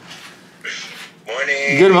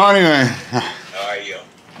 Morning. Good morning, man. How are you?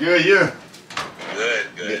 Good, you? Good,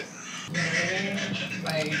 good.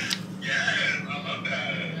 Like, Yeah, I love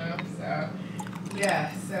that. you know, so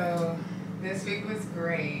yeah, so this week was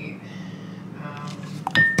great.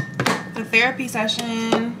 The therapy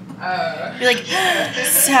session. You're like,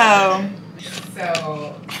 so.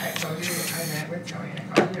 So I told you I met with Tony. I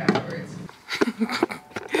called you afterwards.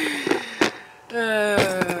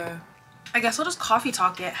 I guess we'll just coffee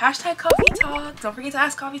talk it. Hashtag coffee talk. Don't forget to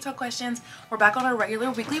ask coffee talk questions. We're back on our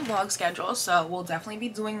regular weekly vlog schedule, so we'll definitely be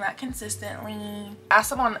doing that consistently. Ask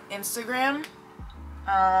them on Instagram.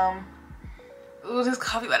 Ooh, this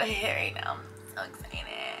coffee about to hit right now. I'm so excited.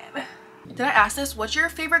 Did I ask this? What's your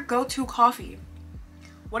favorite go-to coffee?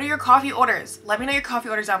 What are your coffee orders? Let me know your coffee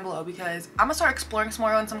orders down below because I'm gonna start exploring some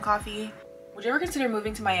more on some coffee. Would you ever consider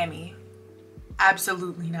moving to Miami?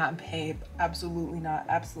 Absolutely not, babe. Absolutely not.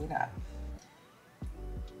 Absolutely not.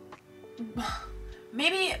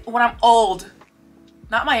 Maybe when I'm old.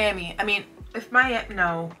 Not Miami. I mean, if Miami,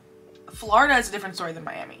 no. Florida is a different story than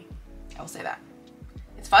Miami. I will say that.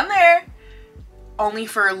 It's fun there. Only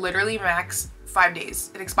for literally max 5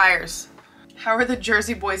 days. It expires. How are the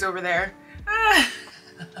Jersey boys over there?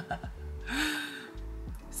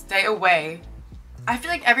 Stay away. I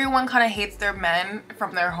feel like everyone kind of hates their men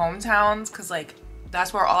from their hometowns because like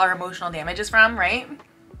that's where all our emotional damage is from, right?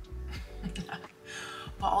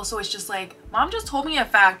 But also it's just like, mom just told me a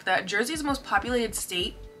fact that Jersey is the most populated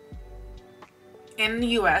state in the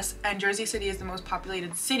US and Jersey City is the most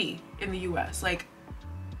populated city in the US. Like,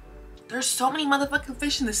 there's so many motherfucking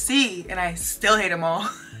fish in the sea and I still hate them all.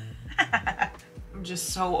 I'm just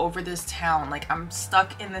so over this town. Like, I'm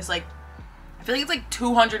stuck in this, like, I feel like it's like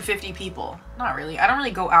 250 people. Not really. I don't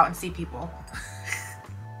really go out and see people.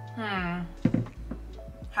 How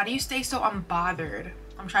do you stay so unbothered?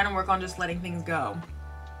 I'm trying to work on just letting things go.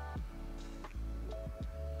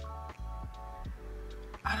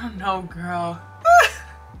 I don't know, girl.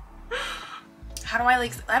 How do I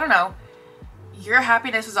like, I don't know. Your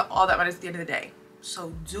happiness is all that matters at the end of the day.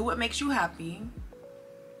 So do what makes you happy.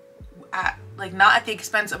 Like not at the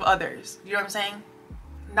expense of others. You know what I'm saying?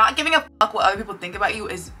 Not giving a fuck what other people think about you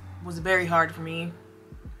was very hard for me.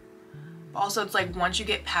 But also it's like once you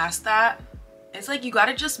get past that, it's like you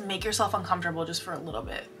gotta just make yourself uncomfortable just for a little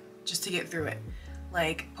bit. Just to get through it.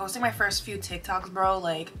 Like posting my first few TikToks, bro,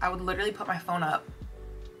 like I would literally put my phone up.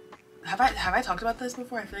 Have I talked about this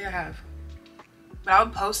before? I feel like I have. But I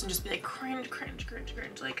would post and just be like cringe, cringe, cringe,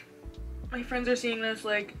 cringe. Like my friends are seeing this,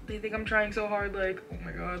 like they think I'm trying so hard, like oh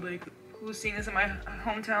my god, like who's seeing this in my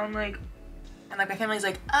hometown, like, and like my family's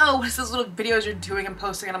like, oh, what's those little videos you're doing and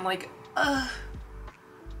posting? And I'm like,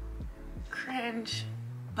 cringe.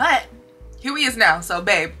 But here he is now, so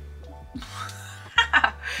babe.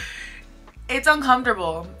 It's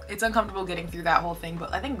uncomfortable. It's uncomfortable getting through that whole thing,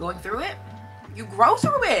 but I think going through it, you grow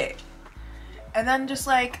through it. And then just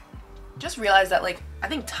realize that like, I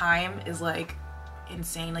think time is like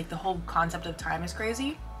insane. Like the whole concept of time is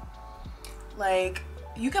crazy. Like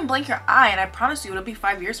you can blink your eye and I promise you it'll be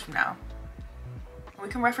 5 years from now. We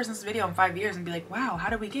can reference this video in 5 years and be like, wow, how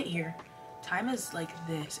did we get here? Time is like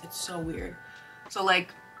this. It's so weird. So like,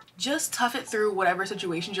 just tough it through whatever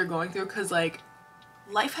situations you're going through, because like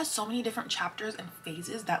life has so many different chapters and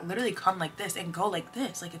phases that literally come like this and go like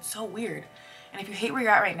this. Like it's so weird. And if you hate where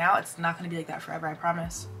you're at right now, it's not going to be like that forever, I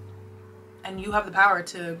promise. And you have the power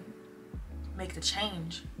to make the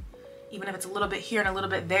change. Even if it's a little bit here and a little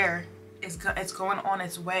bit there, it's going on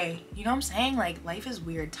its way. You know what I'm saying? Like life is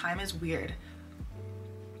weird, time is weird.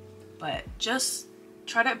 But just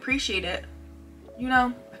try to appreciate it. You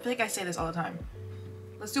know, I feel like I say this all the time.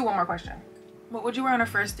 Let's do one more question. What would you wear on a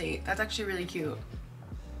first date? That's actually really cute.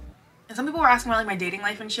 And some people were asking about like my dating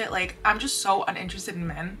life and shit. Like, I'm just so uninterested in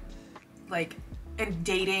men. Like, in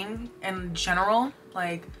dating in general.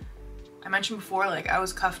 Like, I mentioned before, like, I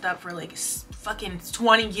was cuffed up for like fucking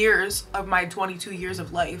 20 years of my 22 years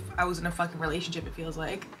of life. I was in a fucking relationship, it feels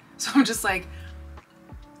like. So I'm just like,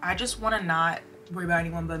 I just want to not worry about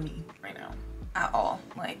anyone but me right now. At all.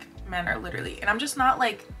 Like, men are literally, and I'm just not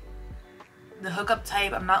like the hookup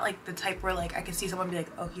type. I'm not like the type where like I can see someone and be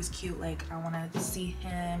like, oh, he's cute, like I want to see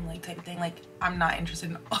him, like type of thing. Like, I'm not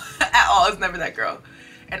interested in at all. It's never that girl.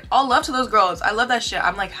 And all love to those girls. I love that shit.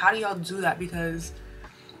 I'm like, how do y'all do that? Because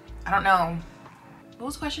I don't know. What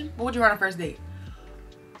was the question? What would you wear on a first date?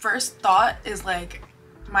 First thought is like,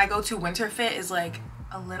 my go-to winter fit is like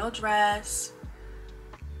a little dress,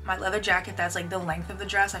 my leather jacket that's like the length of the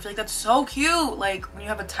dress. I feel like that's so cute. Like when you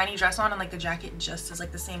have a tiny dress on and like the jacket just is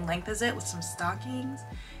like the same length as it, with some stockings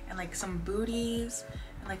and like some booties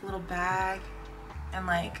and like a little bag. And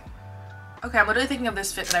like, okay, I'm literally thinking of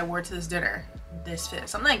this fit that I wore to this dinner. This fit,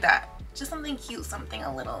 something like that. Just something cute, something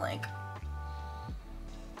a little like,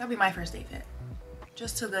 that'd be my first date fit.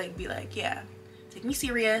 Just to like be like, yeah, take me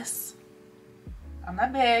serious. I'm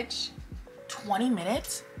that bitch. 20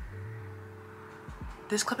 minutes?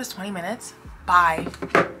 This clip is 20 minutes? Bye.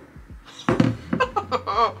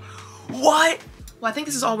 What? Well, I think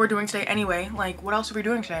this is all we're doing today anyway. Like, what else are we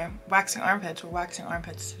doing today? Waxing armpits. We're waxing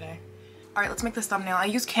armpits today. All right, let's make this thumbnail. I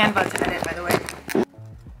use Canva to edit, by the way.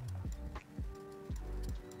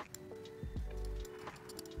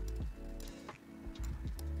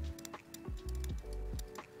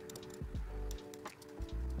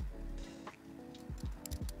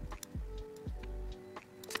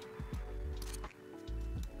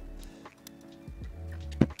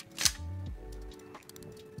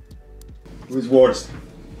 Who's worse?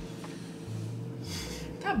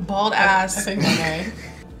 That bald ass. I think Monet.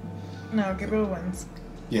 No, Gabriel wins.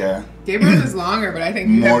 Yeah. Gabriel's is longer, but I think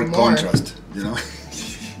you More have more contrast, you know?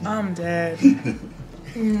 I'm dead.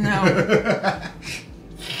 No.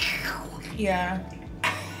 Yeah.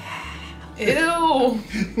 Ew.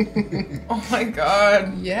 Oh my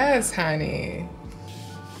god. Yes, honey.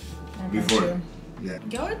 Before. Yeah.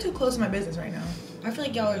 Y'all are too close to my business right now. I feel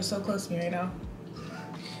like y'all are so close to me right now.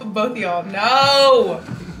 Both of y'all. No!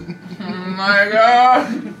 Oh my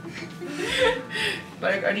god.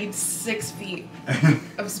 Like, I need 6 feet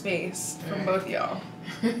of space from both y'all.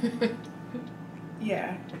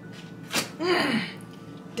 Yeah.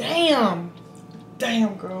 Damn.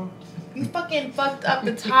 Damn, girl. You fucking fucked up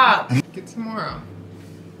the top. Get some more off.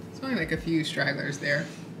 It's only like a few stragglers there.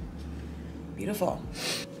 Beautiful.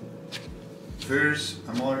 First,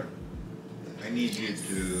 Amor, I need you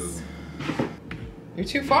to... You're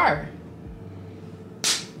too far.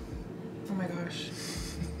 Oh my gosh.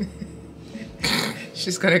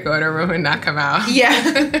 She's gonna go in her room and not come out. Yeah.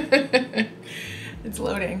 It's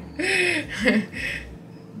loading.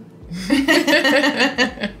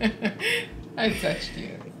 I touched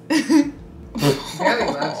you. Kelly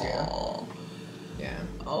loves you. Yeah.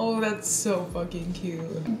 Oh, that's so fucking cute.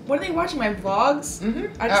 What are they watching? My vlogs?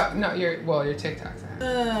 Mm-hmm. No, your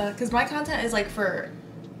TikToks. Cause my content is like for.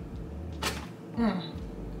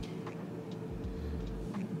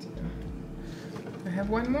 I have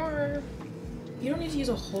one more. You don't need to use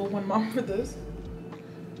a whole one, Mom, for this.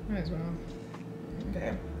 Might as well.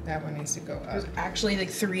 Okay. That one needs to go up. There's actually like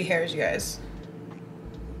 3 hairs, you guys.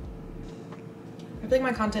 I feel like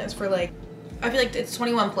my content is for like, I feel like it's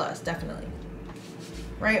 21 plus, definitely.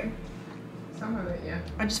 Right? Some of it, yeah.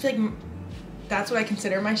 I just feel like that's what I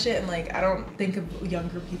consider my shit, and like I don't think of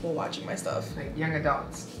younger people watching my stuff. Like young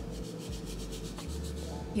adults.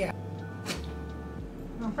 Yeah.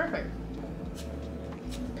 Oh, perfect.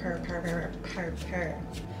 Purr.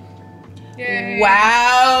 Yay.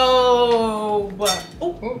 Wow.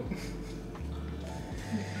 Oh.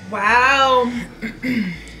 Wow.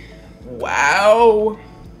 Wow.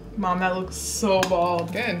 Mom, that looks so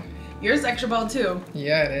bald. Good. Yours is extra bald too.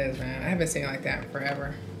 Yeah, it is, man. I haven't seen it like that in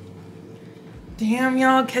forever. Damn,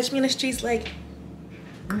 y'all, catch me in the streets like.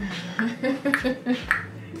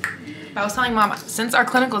 I was telling Mom, since our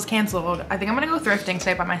clinical is canceled, I think I'm gonna go thrifting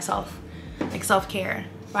today by myself. Like self-care.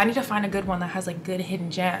 But I need to find a good one that has like good hidden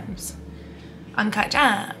gems. Uncut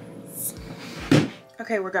gems.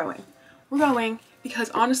 Okay, we're going. We're going because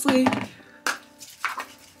honestly, I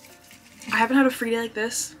haven't had a free day like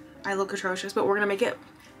this. I look atrocious, but we're gonna make it.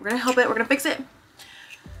 We're gonna help it. We're gonna fix it.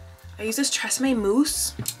 I use this Tresemme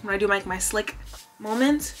mousse when I do like my slick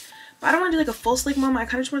moments. But I don't want to do like a full slick moment. I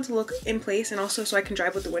kind of just want it to look in place, and also so I can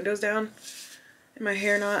drive with the windows down and my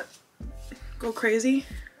hair not go crazy.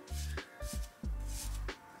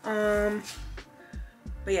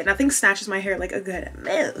 But yeah, nothing snatches my hair like a good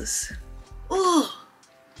mousse. Ugh.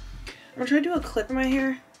 I'm gonna try to do a clip in my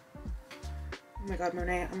hair. Oh my god,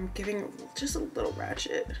 Monet, I'm giving just a little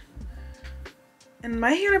ratchet. And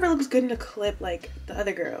my hair never looks good in a clip like the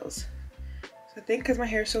other girls. So I think because my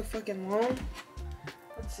hair is so fucking long.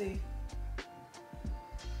 Let's see.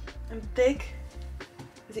 I'm thick.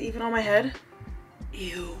 Is it even on my head?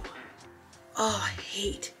 Ew. Oh,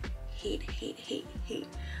 hate.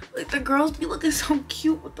 Like the girls be looking so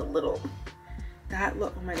cute with the little, that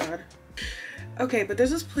look, oh my god. Okay, but there's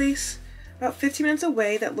this place about 15 minutes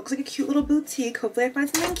away that looks like a cute little boutique. Hopefully I find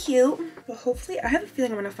something cute. But hopefully, I have a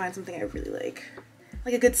feeling I'm gonna find something I really like.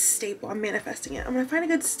 Like a good staple, I'm manifesting it. I'm gonna find a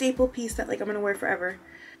good staple piece that like I'm gonna wear forever.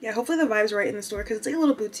 Yeah, hopefully the vibe's right in the store because it's like a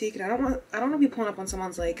little boutique and I don't want to be pulling up on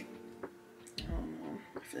someone's like, I don't know.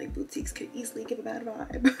 I feel like boutiques could easily give a bad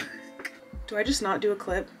vibe. Do I just not do a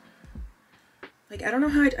clip? Like, I don't know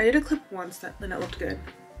how I did a clip once that then it looked good.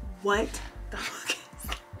 What the fuck is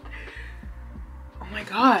that? Oh my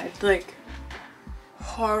god, like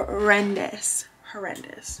horrendous.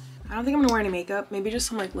 I don't think I'm gonna wear any makeup, maybe just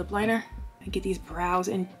some like lip liner and get these brows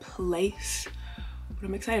in place. But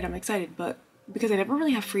I'm excited, but because I never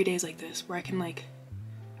really have free days like this where I can like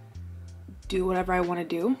do whatever I want to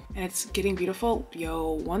do and it's getting beautiful.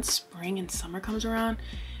 Yo, once spring and summer comes around,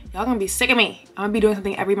 y'all gonna be sick of me. I'm gonna be doing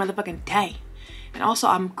something every motherfucking day. And also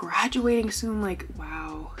I'm graduating soon, like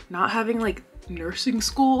wow, not having like nursing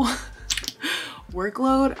school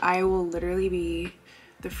workload, I will literally be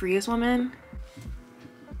the freest woman.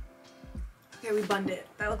 Okay, we bunned it.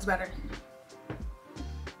 That looks better.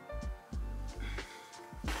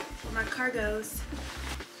 My cargos. So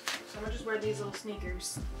I'm gonna just wear these little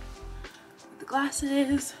sneakers with the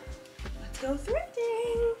glasses. Let's go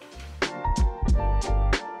thrifting.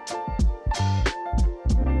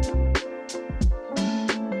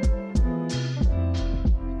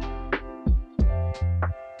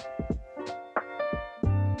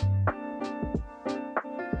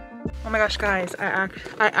 Oh my gosh, guys, I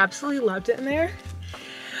absolutely loved it in there.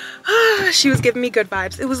 She was giving me good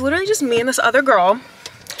vibes. It was literally just me and this other girl.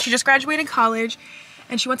 She just graduated college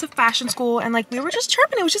and she went to fashion school and like we were just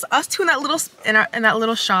chirping. It was just us two in that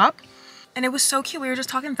little shop and it was so cute. We were just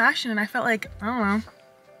talking fashion and I felt like, I don't know,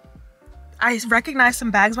 I recognized some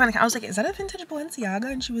bags behind the counter. I was like, is that a vintage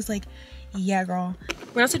Balenciaga? And she was like, yeah, girl.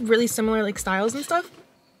 We also had really similar like styles and stuff.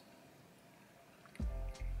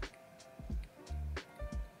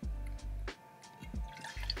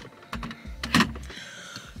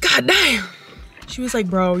 God damn. She was like,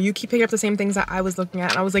 bro, you keep picking up the same things that I was looking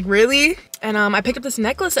at. And I was like, really? And I picked up this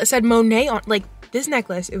necklace that said Monet on, like this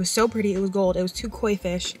necklace. It was so pretty. It was gold. It was 2 koi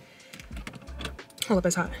fish. Hold up,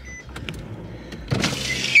 it's hot.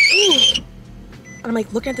 Ooh. And I'm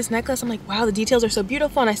like looking at this necklace. I'm like, wow, the details are so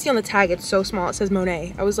beautiful. And I see on the tag, it's so small. It says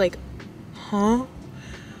Monet. I was like, huh?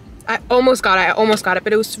 I almost got it,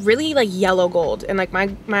 but it was really like yellow gold. And like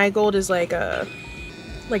my gold is like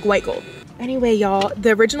white gold. Anyway, y'all, the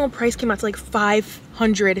original price came out to like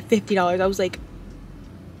 $550. I was like,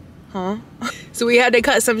 huh? So we had to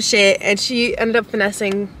cut some shit and she ended up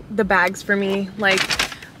finessing the bags for me, like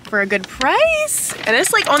for a good price. And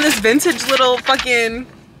it's like on this vintage little fucking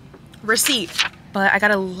receipt. But I got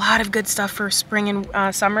a lot of good stuff for spring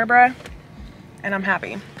and summer, bruh. And I'm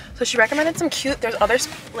happy. So she recommended some cute, there's other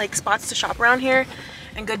like spots to shop around here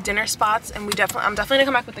and good dinner spots. And I'm definitely gonna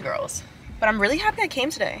come back with the girls. But I'm really happy I came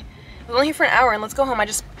today. I was only here for an hour and let's go home. I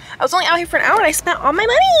was only out here for an hour and I spent all my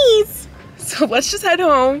monies. So let's just head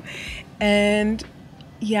home. And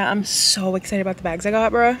yeah, I'm so excited about the bags I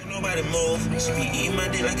got, bro. Manifesting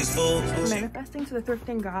to the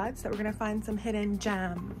thrifting gods that we're gonna find some hidden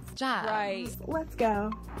gems. Right. Let's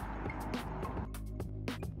go.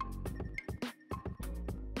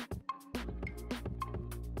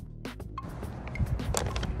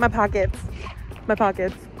 My pockets.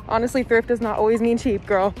 Honestly, thrift does not always mean cheap,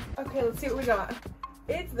 girl. Okay, let's see what we got.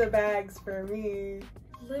 It's the bags for me.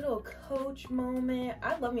 Little Coach moment.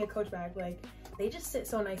 I love me a Coach bag. Like, they just sit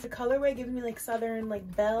so nice. The colorway gives me like southern, like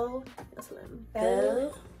belle.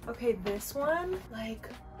 Belle. Okay, this one, like,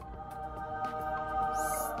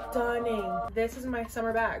 stunning. This is my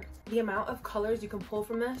summer bag. The amount of colors you can pull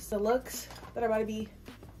from this, the looks that are about to be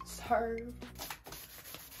served.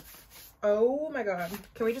 Oh my god.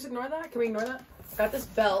 Can we just ignore that? Can we ignore that? Got this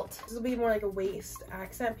belt. This will be more like a waist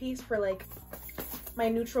accent piece for like my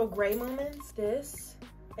neutral gray moments. This,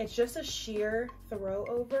 it's just a sheer throw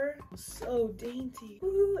over. So dainty.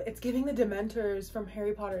 Ooh, it's giving the Dementors from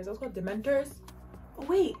Harry Potter. Is that called Dementors? Oh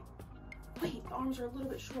wait, the arms are a little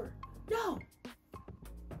bit short. No.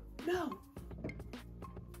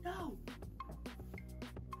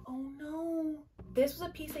 Oh no. This was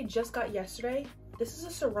a piece they just got yesterday. This is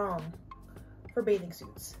a sarong for bathing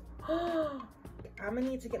suits. I'm gonna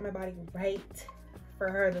need to get my body right for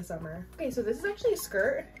her this summer. Okay, so this is actually a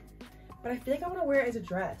skirt, but I feel like I want to wear it as a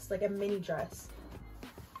dress, like a mini dress.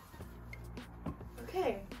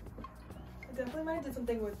 Okay, I definitely might have did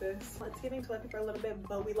something with this. Let's give toilet paper a little bit,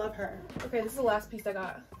 but we love her. Okay, this is the last piece I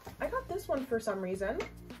got. I got this one for some reason.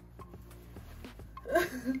 What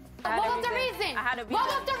was the reason? What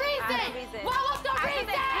was the reason? What was the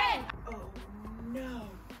reason? Oh no.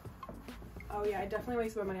 Oh yeah, I definitely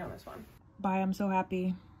wasted my money on this one. Bye, I'm so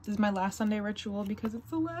happy. This is my last Sunday ritual because it's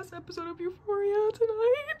the last episode of Euphoria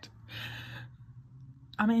tonight.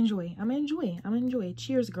 I'm gonna enjoy.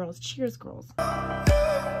 Cheers, girls. Cheers, girls.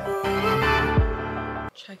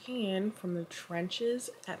 Checking in from the trenches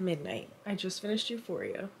at midnight. I just finished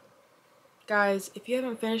Euphoria. Guys, if you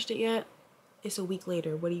haven't finished it yet, it's a week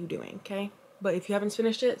later. What are you doing, okay? But if you haven't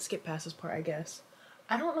finished it, skip past this part, I guess.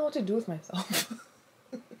 I don't know what to do with myself.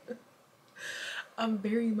 I'm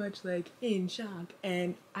very much like in shock,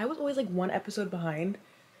 and I was always like one episode behind,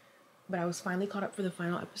 but I was finally caught up for the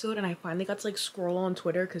final episode, and I finally got to like scroll on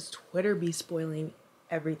Twitter because Twitter be spoiling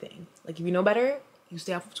everything. Like if you know better, you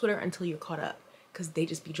stay off of Twitter until you're caught up because they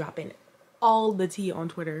just be dropping all the tea on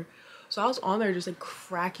Twitter. So I was on there just like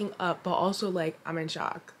cracking up, but also like I'm in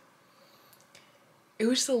shock. It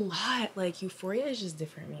was just a lot. Like Euphoria is just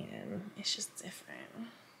different, man. It's just different.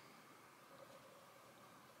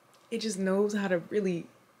 It just knows how to really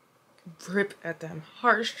rip at them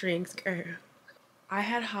heartstrings, girl. I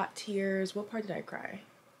had hot tears. What part did I cry?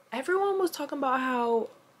 Everyone was talking about how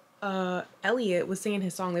Elliot was singing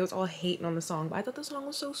his song. They was all hating on the song, but I thought the song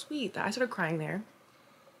was so sweet that I started crying there.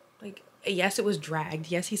 Like, yes, it was dragged.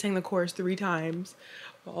 Yes, he sang the chorus 3 times,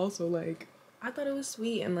 but also like I thought it was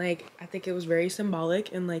sweet, and like I think it was very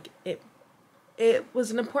symbolic, and like it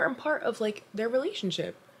was an important part of like their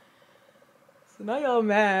relationship. So now y'all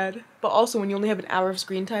mad, but also when you only have an hour of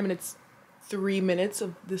screen time and it's 3 minutes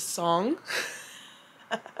of this song,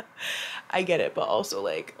 I get it, but also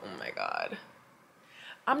like, oh my god,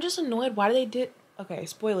 I'm just annoyed why they did, okay,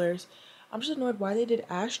 spoilers, I'm just annoyed why they did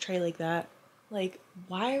Ashtray like that. Like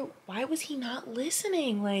why was he not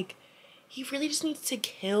listening? Like he really just needs to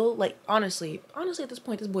kill, like honestly at this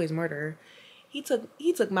point this boy's murderer. He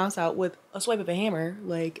took Mouse out with a swipe of a hammer.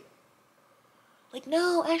 Like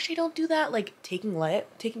no, Ashtray, don't do that. Like taking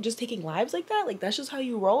lives like that, like that's just how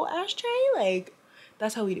you roll, Ashtray. Like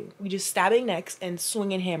that's how we do. We just stabbing necks and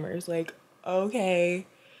swinging hammers. Like okay,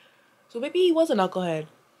 so maybe he was a knucklehead,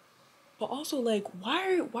 but also like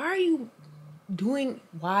why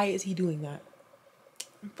is he doing that?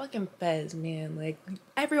 I'm fucking Fez, man. Like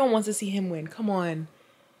everyone wants to see him win. Come on.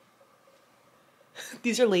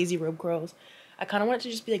 These are lazy robe curls. I kind of want it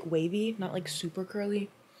to just be like wavy, not like super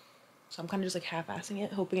curly. So I'm kind of just like half-assing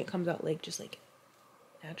it, hoping it comes out like just like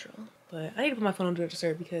natural. But I need to put my phone on Do Not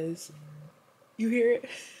Disturb because you hear it.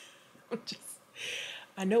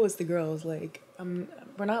 I know it's the girls. Like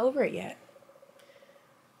we're not over it yet.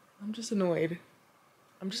 I'm just annoyed.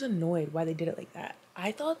 I'm just annoyed why they did it like that.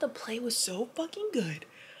 I thought the play was so fucking good.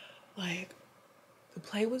 Like the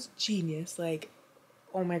play was genius. Like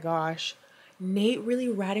oh my gosh, Nate really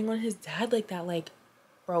ratting on his dad like that. Like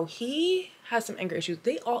bro, he has some anger issues.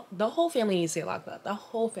 The whole family needs to get locked up. The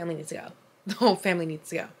whole family needs to go. The whole family needs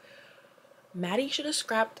to go. Maddie should have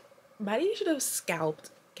scalped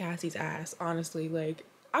Cassie's ass, honestly. Like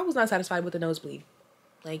I was not satisfied with the nosebleed.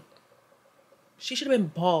 Like she should have been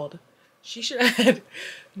bald. She should have had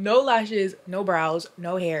no lashes, no brows,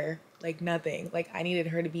 no hair, like nothing. Like I needed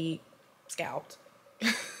her to be scalped.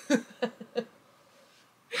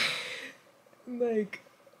 like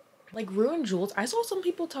Rue and Jules, I saw some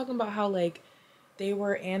people talking about how like they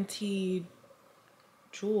were anti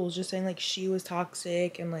Jules, just saying like she was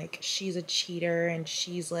toxic and like she's a cheater and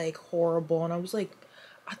she's like horrible, and I was like,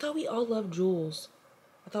 I thought we all loved Jules.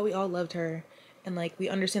 I thought we all loved her, and like we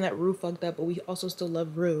understand that Rue fucked up, but we also still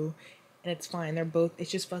love Rue, and it's fine. They're both,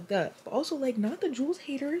 it's just fucked up. But also like not the Jules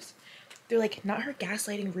haters. They're like not her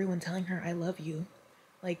gaslighting Rue and telling her I love you.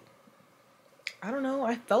 Like I don't know,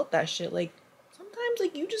 I felt that shit. Like sometimes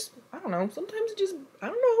like you just, I don't know, sometimes it just, I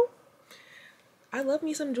don't know. I love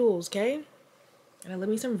me some Jules, okay? And I love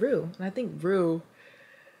me some Rue. And I think Rue,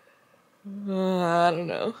 I don't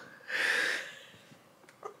know.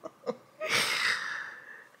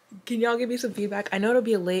 Can y'all give me some feedback? I know it'll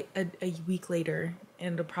be a week later,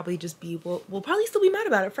 and it'll probably just be, we'll probably still be mad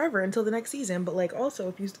about it forever until the next season. But like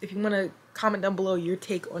also if you want to comment down below your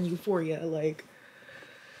take on Euphoria, like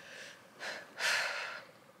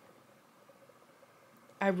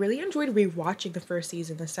I really enjoyed rewatching the first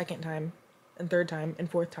season the second time. and third time and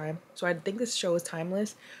fourth time. So I think this show is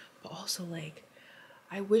timeless, but also like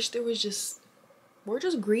I wish there was just, we're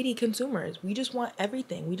just greedy consumers. We just want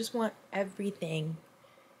everything. We just want everything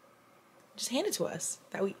just handed to us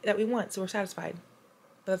that we want, so we're satisfied.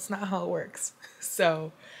 But that's not how it works.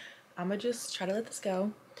 So I'm gonna just try to let this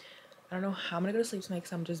go. I don't know how I'm gonna go to sleep tonight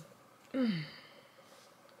because I'm just I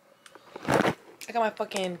got my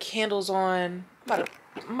fucking candles on. I'm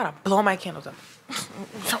about to blow my candles up.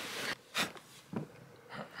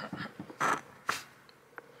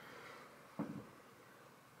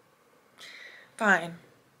 Fine.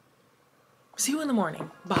 See you in the morning.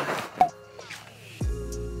 Bye.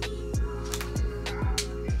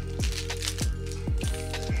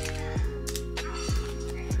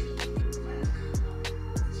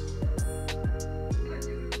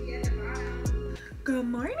 Good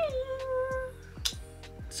morning.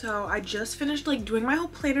 So I just finished like doing my whole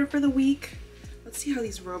planner for the week. Let's see how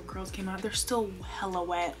these robe curls came out. They're still hella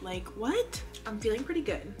wet. Like what? I'm feeling pretty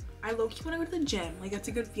good. I low-key want to go to the gym. Like that's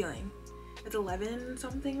a good feeling. It's 11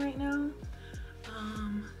 something right now.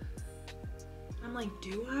 I'm like,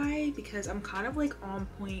 do I? Because I'm kind of like on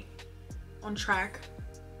point, on track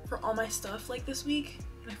for all my stuff like this week.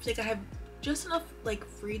 And I feel like I have just enough like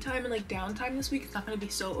free time and like downtime this week. It's not gonna be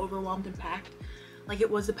so overwhelmed and packed like it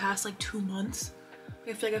was the past like 2 months.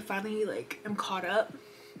 I feel like I finally like am caught up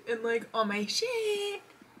and like on my shit.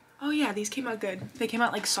 Oh yeah, these came out good. They came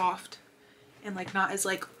out like soft and like not as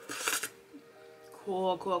like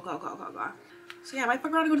cool. So yeah, I might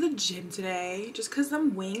fuck around and go to the gym today just because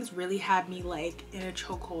them wings really had me like in a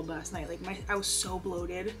chokehold last night. Like I was so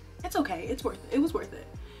bloated. It's okay, it's worth it. It was worth it.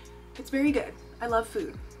 It's very good. I love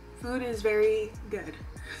food. Food is very good.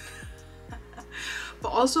 But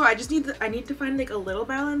also I need to find like a little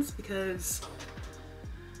balance because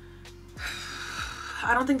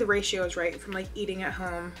I don't think the ratio is right from like eating at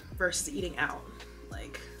home versus eating out.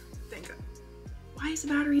 Like, why is the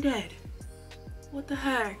battery dead? What the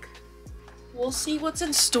heck? We'll see what's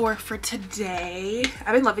in store for today.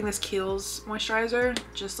 I've been loving this Kiehl's moisturizer.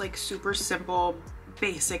 Just like super simple,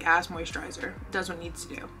 basic ass moisturizer. Does what it needs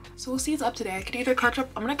to do. So we'll see what's up today. I can either catch up,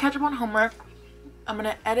 I'm gonna catch up on homework. I'm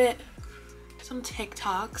gonna edit some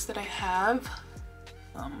TikToks that I have.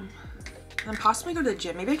 And then possibly go to the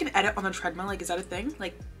gym. Maybe I can edit on the treadmill. Like, is that a thing?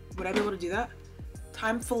 Like, would I be able to do that?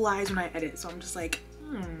 Time flies when I edit. So I'm just like,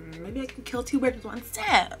 maybe I can kill 2 birds with 1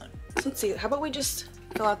 stone. So let's see. How about we just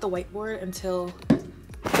fill out the whiteboard until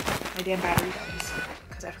my damn battery dies?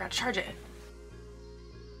 Because I forgot to charge it.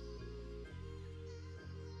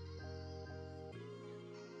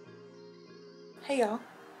 Hey y'all.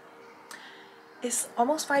 It's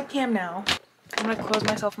almost 5 p.m. now. I'm gonna close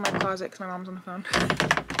myself in my closet because my mom's on the phone.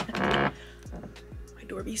 My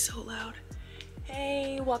door be so loud.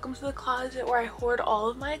 Hey, welcome to the closet where I hoard all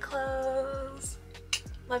of my clothes.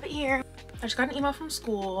 Love it here. I just got an email from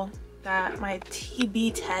school that my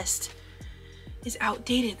TB test is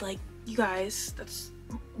outdated. Like, you guys, that's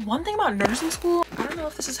one thing about nursing school. I don't know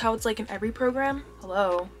if this is how it's like in every program.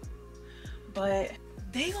 Hello. But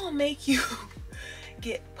they gonna make you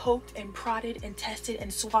get poked and prodded and tested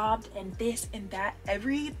and swabbed and this and that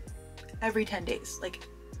every 10 days. Like,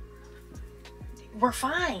 we're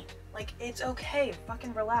fine. Like, it's okay.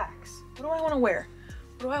 Fucking relax. What do I want to wear?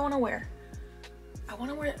 What do I want to wear?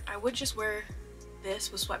 I would just wear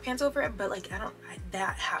this with sweatpants over it, but like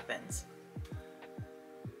that happens.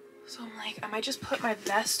 So I'm like, I might just put my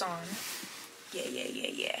vest on.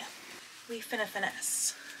 Yeah. We finna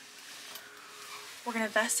finesse. We're gonna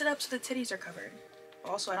vest it up so the titties are covered.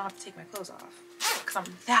 Also, I don't have to take my clothes off because I'm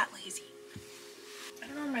that lazy. I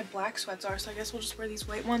don't know where my black sweats are, so I guess we'll just wear these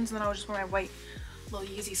white ones and then I'll just wear my white little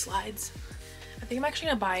Yeezy slides. I think I'm actually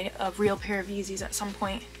gonna buy a real pair of Yeezys at some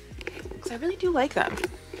point because I really do like them.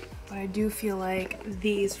 But I do feel like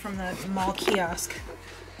these from the mall kiosk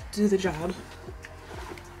do the job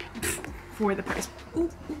for the price.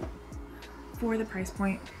 For the price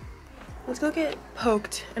point. Let's go get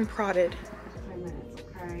poked and prodded. 5 minutes,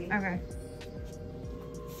 okay? Okay.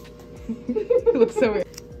 It looks so weird.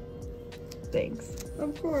 Thanks.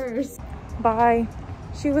 Of course. Bye.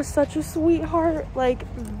 She was such a sweetheart, like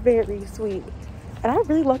very sweet. And I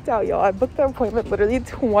really lucked out, y'all. I booked the appointment literally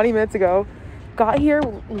 20 minutes ago. Got here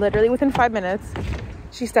literally within 5 minutes.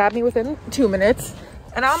 She stabbed me within 2 minutes.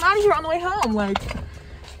 And I'm out of here on the way home. Like,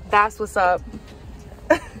 that's what's up.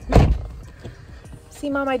 See,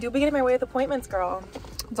 Mom, I do be getting my way with appointments, girl.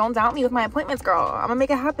 Don't doubt me with my appointments, girl. I'm gonna make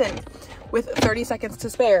it happen with 30 seconds to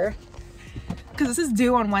spare. Because this is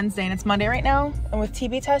due on Wednesday and it's Monday right now. And with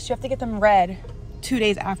TB tests, you have to get them read 2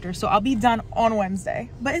 days after. So I'll be done on Wednesday.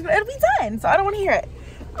 But it'll be done. So I don't want to hear it.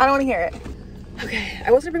 I don't want to hear it. Okay,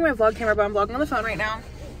 I was gonna bring my vlog camera, but I'm vlogging on the phone right now.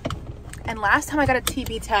 And last time I got a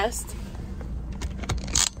TB test.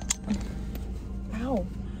 Ow.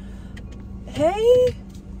 Hey.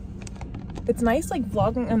 It's nice like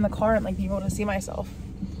vlogging in the car and like being able to see myself.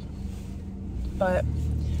 But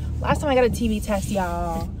last time I got a TB test,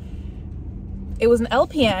 y'all, it was an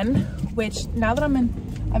LPN, which now that I've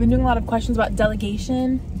been doing a lot of questions about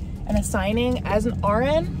delegation and assigning as an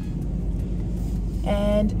RN.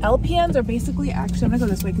 And LPNs are basically, actually I'm gonna go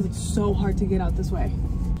this way because it's so hard to get out this way.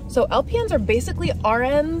 So LPNs are basically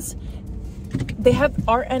RNs. They have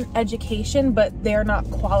RN education, but they're not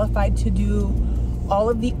qualified to do all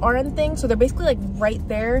of the RN things. So they're basically like right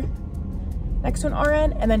there next to an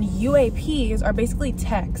RN. And then UAPs are basically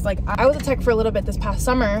techs. Like I was a tech for a little bit this past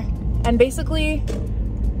summer, and basically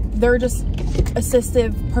they're just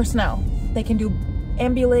assistive personnel. They can do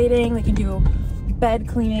ambulating, they can do bed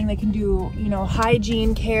cleaning, they can do, you know,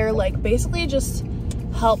 hygiene care, like basically just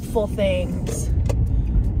helpful things,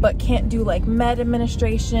 but can't do like med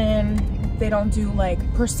administration. They don't do like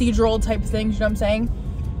procedural type things, you know what I'm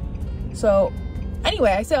saying? So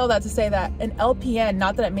anyway, I say all that to say that an LPN,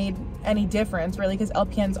 not that it made any difference really because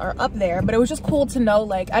LPNs are up there, but it was just cool to know,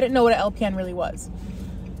 like I didn't know what an LPN really was.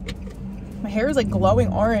 My hair is like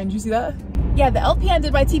glowing orange, you see that? Yeah, the LPN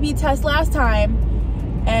did my TB test last time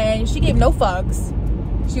and she gave no fucks.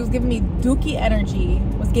 She was giving me dookie energy,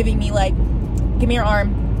 was giving me like, give me your arm.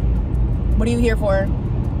 What are you here for?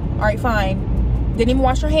 All right, fine. Didn't even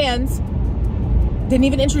wash her hands. Didn't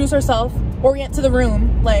even introduce herself, orient to the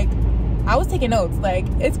room. Like, I was taking notes. Like,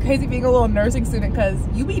 it's crazy being a little nursing student because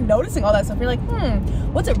you be noticing all that stuff. You're like,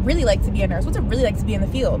 what's it really like to be a nurse? What's it really like to be in the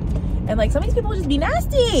field? And like, some of these people just be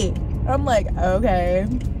nasty. And I'm like, okay,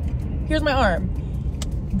 here's my arm.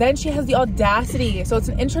 Then she has the audacity. So it's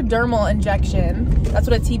an intradermal injection. That's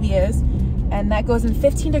what a TB is. And that goes in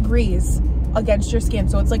 15 degrees against your skin.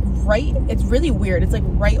 So it's like right, it's really weird. It's like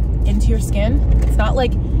right into your skin. It's not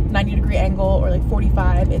like 90-degree angle or like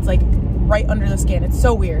 45. It's like right under the skin. It's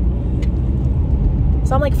so weird.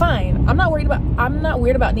 So I'm like, fine. I'm not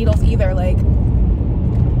weird about needles either. Like,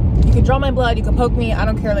 you can draw my blood, you can poke me, I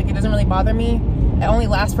don't care. Like, it doesn't really bother me. It only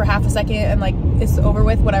lasts for half a second and like it's over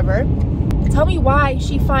with, whatever. Tell me why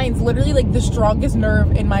she finds literally like the strongest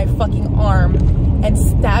nerve in my fucking arm and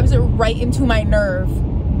stabs it right into my nerve.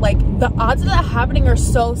 Like, the odds of that happening are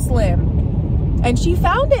so slim. And she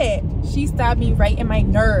found it. She stabbed me right in my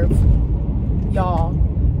nerve, y'all.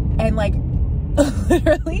 And like,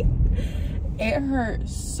 literally, it hurt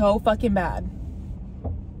so fucking bad.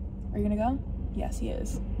 Are you gonna go? Yes, he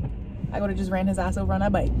is. I would've just ran his ass over on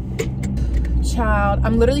that bike. Child,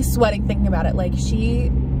 I'm literally sweating thinking about it. Like,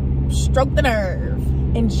 she stroked the nerve,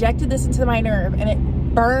 injected this into my nerve, and it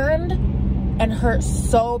burned and hurt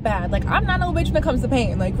so bad. Like, I'm not no bitch when it comes to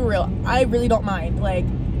pain. Like, for real, I really don't mind. Like,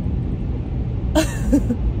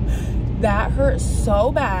 that hurt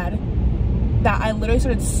so bad that I literally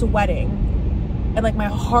started sweating and like my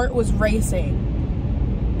heart was racing.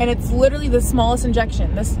 And it's literally the smallest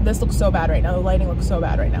injection. This looks so bad right now. The lighting looks so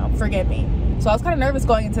bad right now. Forgive me. So I was kind of nervous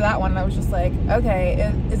going into that one. And I was just like,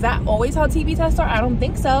 okay, is that always how TB tests are? I don't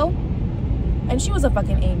think so. And she was a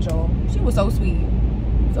fucking angel. She was so sweet.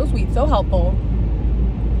 So sweet, so helpful.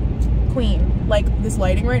 Queen. Like, this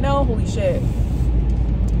lighting right now, holy shit.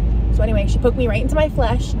 So anyway, she poked me right into my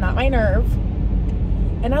flesh, not my nerve.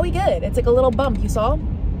 And now we good. It's like a little bump, you saw?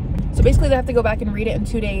 So basically they have to go back and read it in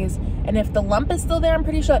 2 days. And if the lump is still there, I'm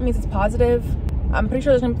pretty sure that means it's positive. I'm pretty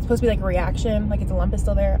sure there's supposed to be like a reaction, like if the lump is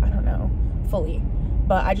still there. I don't know fully.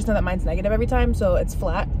 But I just know that mine's negative every time, so it's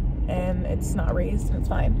flat and it's not raised and it's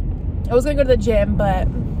fine. I was gonna go to the gym, but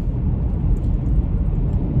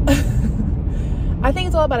I think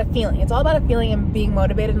it's all about a feeling. It's all about a feeling and being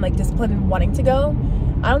motivated and like disciplined and wanting to go.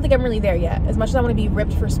 I don't think I'm really there yet. As much as I want to be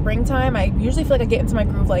ripped for springtime, I usually feel like I get into my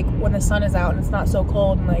groove like when the sun is out and it's not so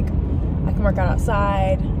cold and like I can work out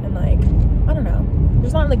outside and like, I don't know. I'm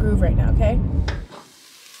just not in the groove right now, okay?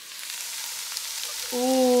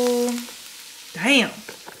 Ooh, damn.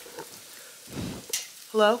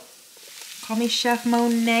 Hello? Call me Chef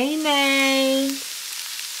Monet.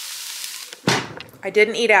 I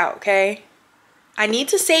didn't eat out, okay? I need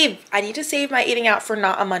to save my eating out for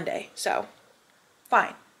not a Monday, so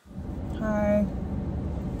fine. Hi.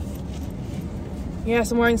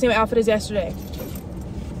 Yes, I'm wearing the same outfit as yesterday.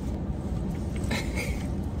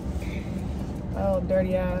 Oh,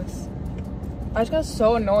 dirty ass. I just got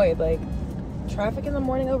so annoyed. Like, traffic in the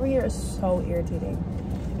morning over here is so irritating.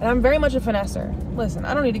 And I'm very much a finesser. Listen,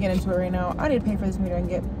 I don't need to get into it right now. I need to pay for this meter and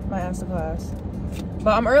get my ass to class.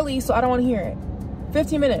 But I'm early, so I don't want to hear it.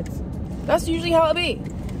 15 minutes. That's usually how it be.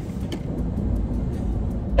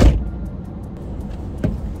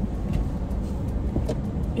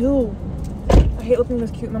 Ew. I hate looking this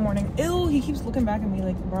cute in the morning. Ew, he keeps looking back at me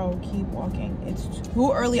like, bro, keep walking. It's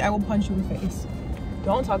too early. I will punch you in the face.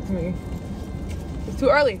 Don't talk to me. It's too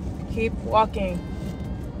early. Keep walking.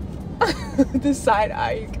 The side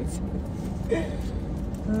eye, you can see.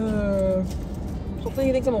 Hopefully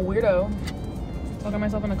he thinks I'm a weirdo. I'll get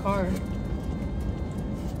myself in the car.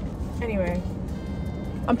 Anyway,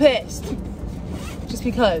 I'm pissed. Just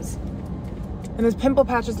because. And this pimple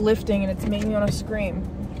patch is lifting and it's making me want to scream.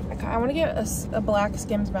 I want to get a black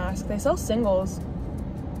Skims mask. They sell singles.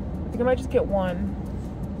 I think I might just get one.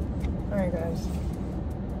 Alright guys.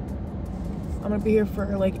 I'm gonna be here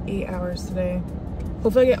for like 8 hours today.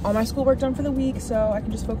 Hopefully I get all my schoolwork done for the week so I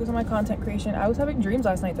can just focus on my content creation. I was having dreams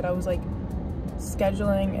last night that I was like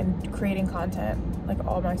scheduling and creating content. Like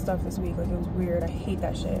all my stuff this week. Like it was weird. I hate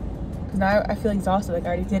that shit. Because now I feel exhausted. Like I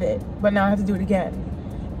already did it. But now I have to do it again.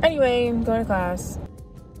 Anyway, I'm going to class.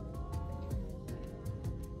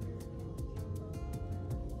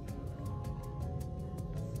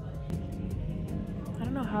 I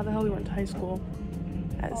don't know how the hell we went to high school.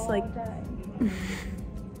 It's like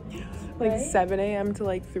like 7 a.m. to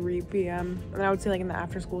like 3 p.m. And then I would say like in the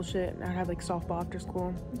after school shit. And I'd have like softball after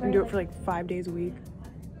school. And do it for like 5 days a week.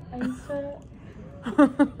 I used to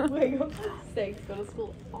wake up at 6, go to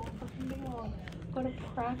school all fucking day long, go to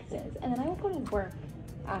practice, and then I would go to work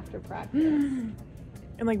after practice. And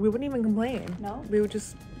like we wouldn't even complain. No. We would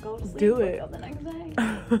just go to sleep, do wake it up the next day.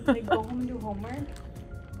 Like go home and do homework.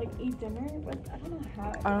 Like eat dinner. But I don't know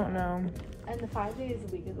how. I don't know. And the 5 days a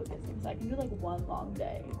week is what gets me. So I can do like one long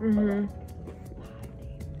day. Mm-hmm.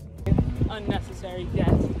 Unnecessary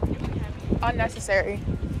death. Unnecessary.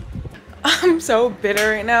 I'm so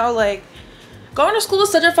bitter right now. Like, going to school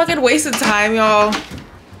is such a fucking waste of time, y'all.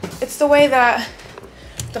 It's the way that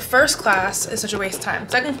the first class is such a waste of time.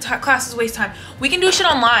 Second class is a waste of time. We can do shit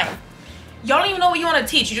online. Y'all don't even know what you want to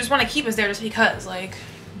teach. You just want to keep us there just because. Like,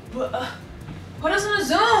 put us in a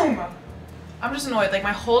Zoom. I'm just annoyed. Like,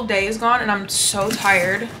 my whole day is gone and I'm so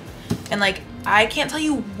tired. And like, I can't tell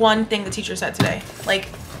you one thing the teacher said today. Like,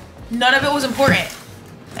 none of it was important.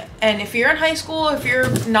 And if you're in high school, if you're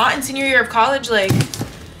not in senior year of college, like,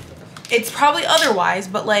 it's probably otherwise,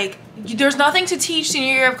 but like, there's nothing to teach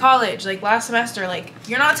senior year of college. Like last semester, like,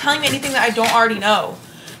 you're not telling me anything that I don't already know,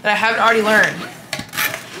 that I haven't already learned.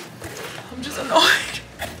 I'm just annoyed.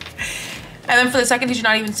 And then for the second teacher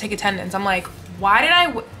not even to take attendance, I'm like, why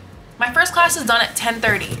did my first class is done at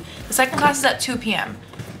 10:30. The second class is at 2 p.m.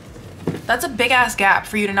 That's a big ass gap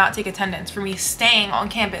for you to not take attendance, for me staying on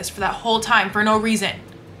campus for that whole time for no reason.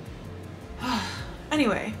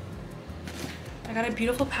 Anyway, I got a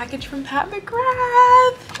beautiful package from Pat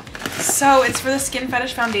McGrath. So it's for the Skin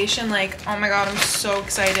Fetish Foundation. Like, oh my god, I'm so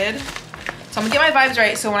excited. So I'm gonna get my vibes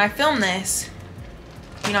right so when I film this,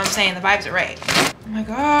 you know what I'm saying, the vibes are right. Oh my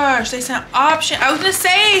gosh, they sent option. I was gonna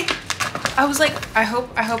say, I was like, I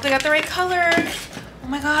hope they got the right color. Oh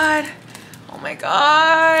my god. Oh my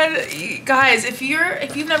god. Guys, if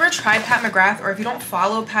you've never tried Pat McGrath, or if you don't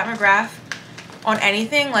follow Pat McGrath on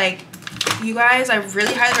anything, like, you guys, I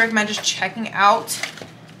really highly recommend just checking out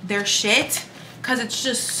their shit, because it's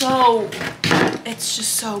just so good. It's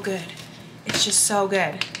just so good. It's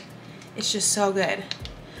just so good.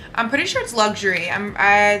 I'm pretty sure it's luxury. I'm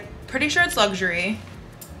pretty sure it's luxury,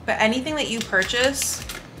 but anything that you purchase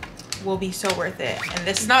will be so worth it. And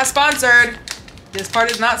this is not sponsored. This part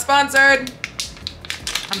is not sponsored.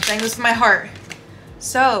 I'm saying this with my heart.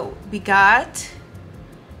 So we got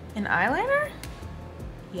an eyeliner.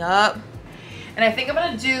 Yup. And I think I'm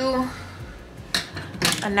gonna do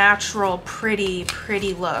a natural, pretty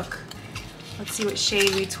look. Let's see what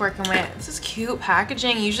shade we twerking with. This is cute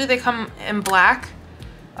packaging. Usually they come in black.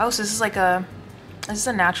 Oh, so this is like is this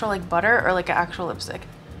a natural like butter or like an actual lipstick?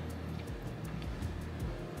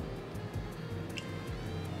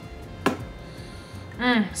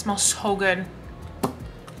 It smells so good.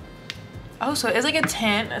 Oh, so it's like a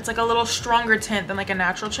tint. It's like a little stronger tint than like a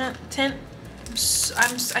natural tint.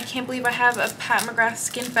 I can't believe I have a Pat McGrath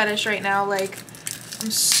Skin Fetish right now. Like, I'm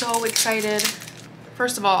so excited.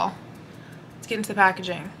 First of all, let's get into the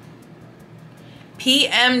packaging.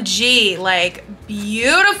 PMG, like,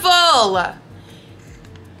 beautiful.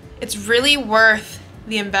 It's really worth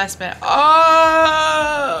the investment.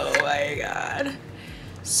 Oh my god,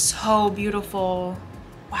 so beautiful.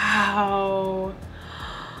 Wow.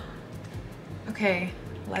 Okay,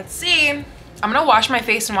 let's see. I'm gonna wash my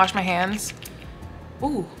face and wash my hands.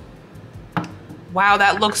 Ooh. Wow,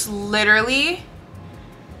 that looks literally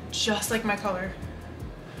just like my color.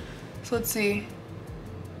 So let's see.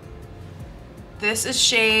 This is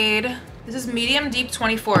shade, this is medium deep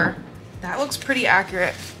 24. That looks pretty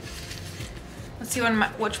accurate. Let's Let's see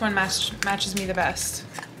which one matches me the best.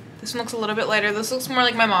 This one looks a little bit lighter. This looks more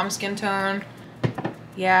like my mom's skin tone.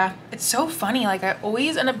 Yeah, it's so funny. Like I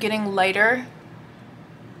always end up getting lighter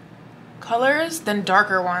colors than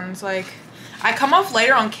darker ones. Like I come off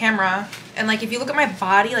lighter on camera, and like if you look at my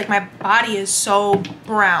body, like my body is so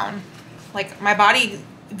brown. Like my body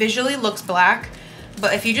visually looks black,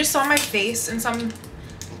 but if you just saw my face in some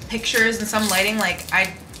pictures and some lighting, like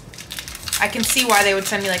I can see why they would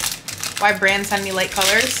send me, like why brands send me light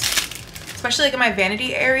colors, especially like in my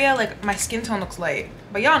vanity area. Like my skin tone looks light,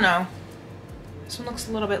 but y'all know this one looks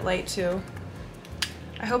a little bit light too.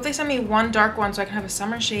 I hope they send me one dark one so I can have a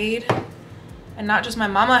summer shade and not just my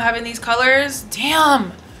mama having these colors.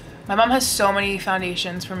 Damn, my mom has so many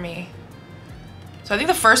foundations for me. So I think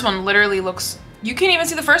the first one literally looks, you can't even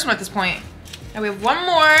see the first one at this point. Now we have one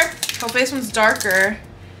more. Hopefully this one's darker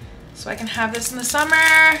so I can have this in the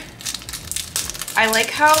summer. I like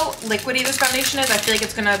how liquidy this foundation is. I feel like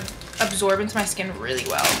it's gonna absorb into my skin really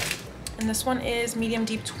well. And this one is medium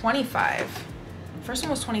deep 25. The first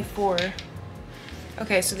one was 24.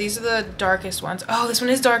 Okay, so these are the darkest ones. Oh, this one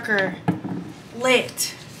is darker.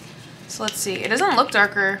 Lit. So let's see. It doesn't look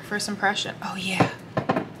darker first impression. Oh yeah.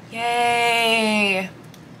 Yay.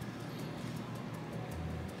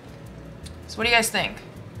 So what do you guys think?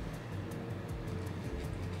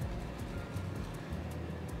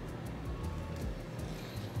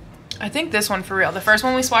 I think this one for real. The first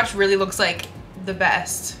one we swatched really looks like the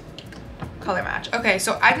best color match. Okay,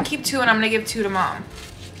 so I can keep 2 and I'm gonna give 2 to mom.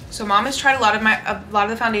 So mom has tried a lot of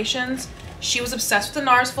the foundations. She was obsessed with the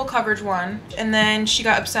NARS full coverage one, and then she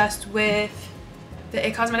got obsessed with the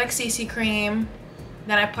IT Cosmetics CC cream.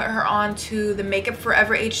 Then I put her on to the Makeup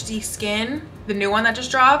Forever HD Skin, the new one that just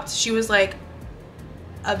dropped. She was like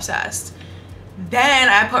obsessed. Then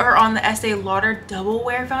I put her on the Estee Lauder Double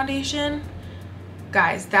Wear foundation.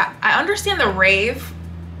 Guys, that I understand the rave.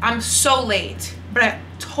 I'm so late, but I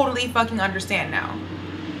totally fucking understand now.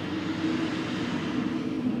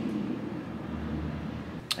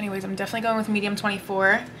 Anyways, I'm definitely going with medium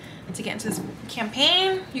 24. And to get into this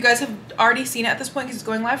campaign, you guys have already seen it at this point because it's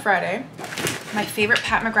going live Friday. My favorite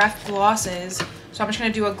Pat McGrath glosses. So I'm just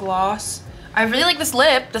gonna do a gloss. I really like this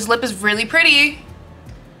lip. This lip is really pretty.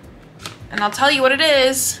 And I'll tell you what it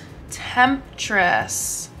is.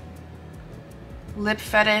 Temptress Lip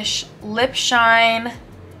Fetish Lip Shine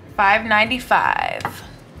 5.95.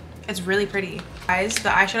 It's really pretty. Guys, the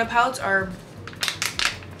eyeshadow palettes are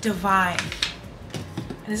divine.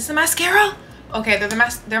 And is this the mascara? Okay,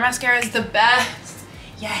 their mascara is the best.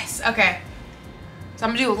 Yes, okay. So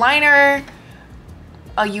I'm gonna do a liner,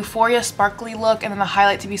 a Euphoria sparkly look, and then the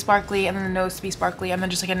highlight to be sparkly, and then the nose to be sparkly, and then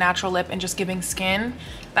just like a natural lip and just giving skin.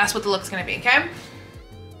 That's what the look's gonna be, okay?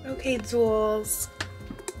 Okay, dolls.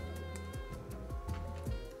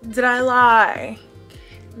 Did I lie?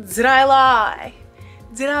 Did I lie?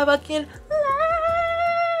 Did I fucking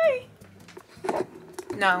lie?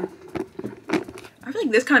 No. I feel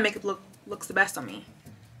like this kind of makeup looks the best on me.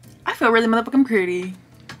 I feel really motherfucking pretty.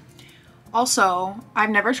 Also, I've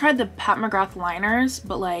never tried the Pat McGrath liners,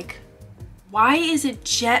 but like, why is it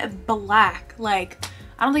jet black? Like,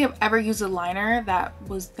 I don't think I've ever used a liner that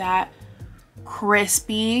was that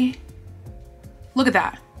crispy. Look at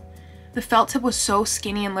that. The felt tip was so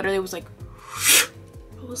skinny and literally was like,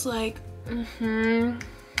 it was like, So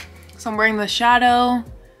I'm wearing the shadow.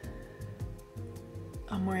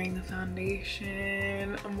 I'm wearing the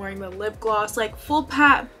foundation. I'm wearing the lip gloss, like full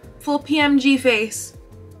PMG face.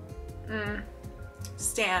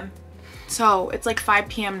 Stan. So it's like 5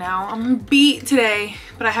 p.m. now. I'm beat today,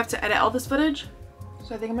 but I have to edit all this footage.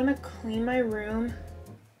 So I think I'm gonna clean my room,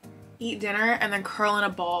 eat dinner, and then curl in a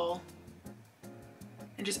ball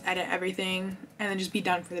and just edit everything and then just be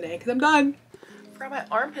done for the day because I'm done. I forgot my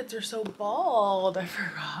armpits are so bald. I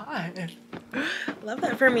forgot. Love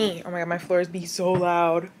that for me. Oh my god, my floors be so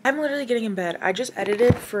loud. I'm literally getting in bed. I just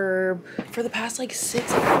edited for the past like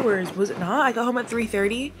 6 hours. Was it not? I got home at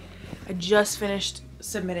 3:30. I just finished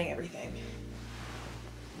submitting everything.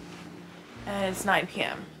 And it's 9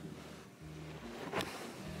 p.m.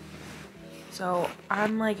 So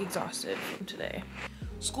I'm like exhausted from today.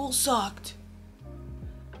 School sucked.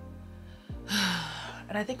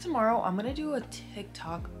 And I think tomorrow I'm gonna do a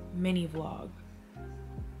TikTok mini vlog.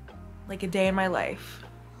 Like a day in my life.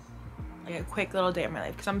 Like a quick little day in my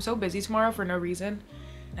life. Because I'm so busy tomorrow for no reason.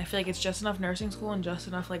 And I feel like it's just enough nursing school and just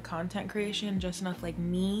enough like content creation, just enough like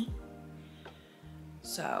me.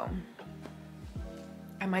 So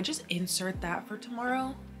I might just insert that for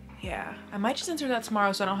tomorrow. Yeah, I might just insert that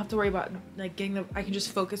tomorrow so I don't have to worry about like getting the, I can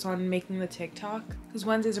just focus on making the TikTok. Because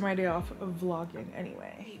Wednesdays are my day off of vlogging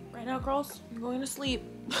anyway. Right now, girls, I'm going to sleep.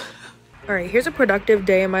 All right, here's a productive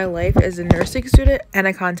day in my life as a nursing student and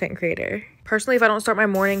a content creator. Personally, if I don't start my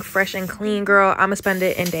morning fresh and clean, girl, I'm gonna spend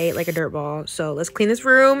it in day like a dirt ball. So let's clean this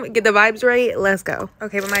room, get the vibes right, let's go.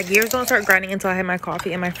 Okay, but my gears don't start grinding until I have my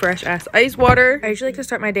coffee and my fresh ass ice water. I usually like to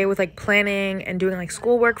start my day with like planning and doing like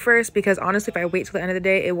schoolwork first, because honestly, if I wait till the end of the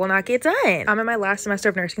day, it will not get done. I'm in my last semester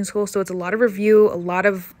of nursing school, so it's a lot of review, a lot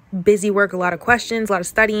of busy work, a lot of questions, a lot of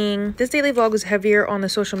studying. This daily vlog was heavier on the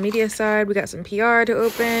social media side. We got some PR to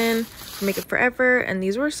open, Make It Forever, and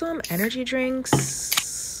these were some energy drinks.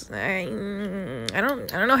 I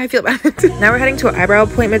don't know how I feel about it. Now we're heading to an eyebrow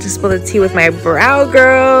appointment to spill the tea with my brow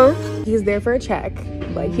girl. He's there for a check.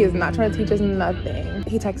 Like, he is not trying to teach us nothing.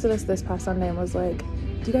 He texted us this past Sunday and was like,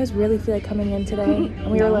 do you guys really feel like coming in today?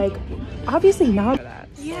 And we were like, obviously not.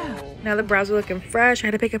 Yeah. Now the brows are looking fresh. I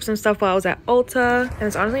had to pick up some stuff while I was at Ulta, and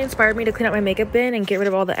it's honestly inspired me to clean up my makeup bin and get rid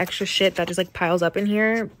of all the extra shit that just like piles up in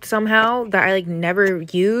here somehow that I like never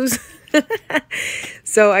use.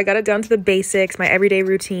 So I got it down to the basics, my everyday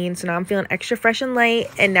routine. So now I'm feeling extra fresh and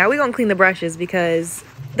light, and now we gonna clean the brushes because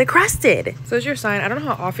they're crusted. So it's your sign. I don't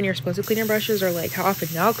know how often you're supposed to clean your brushes or like how often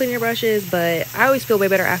y'all clean your brushes, but I always feel way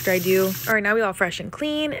better after I do. All right, now we all fresh and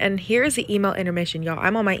clean, and here's the email intermission, y'all.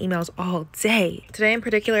 I'm on my emails all day. Today in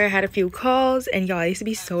particular, I had a few calls, and y'all, I used to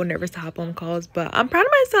be so nervous to hop on calls, but I'm proud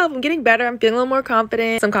of myself. I'm getting better. I'm feeling a little more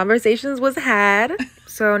confident. Some conversations was had.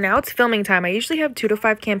 So now it's filming time. I usually have 2 to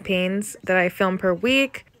 5 campaigns that I film per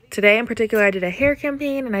week. Today in particular, I did a hair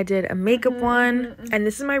campaign and I did a makeup one. And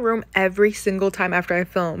this is my room every single time after I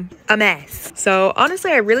film. A mess. So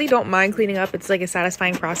honestly, I really don't mind cleaning up. It's like a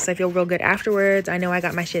satisfying process. I feel real good afterwards. I know I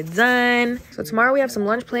got my shit done. So tomorrow we have some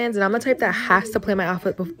lunch plans, and I'm the type that has to plan my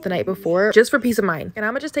outfit the night before just for peace of mind. And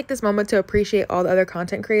I'm gonna just take this moment to appreciate all the other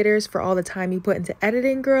content creators for all the time you put into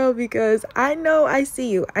editing, girl, because I know I see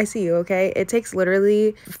you, okay? It takes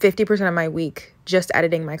literally 50% of my week just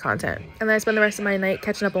editing my content. And then I spend the rest of my night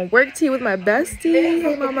catching up on work tea with my bestie.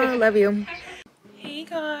 Hey mama, love you. Hey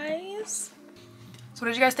guys. So what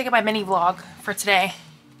did you guys think of my mini vlog for today?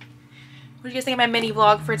 What did you guys think of my mini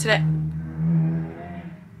vlog for today?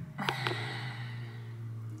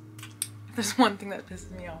 If there's one thing that pisses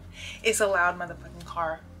me off, it's a loud motherfucking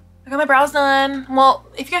car. I got my brows done. Well,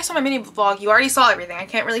 if you guys saw my mini vlog, you already saw everything. I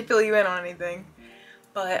can't really fill you in on anything.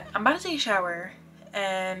 But I'm about to take a shower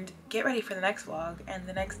and get ready for the next vlog and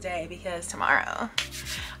the next day, because tomorrow,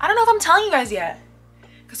 I don't know if I'm telling you guys yet,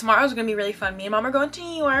 because tomorrow's gonna be really fun. Me and mom are going to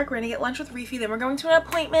New York. We're gonna get lunch with Reefy, then we're going to an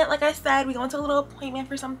appointment. Like I said, we go into a little appointment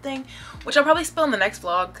for something, which I'll probably spill in the next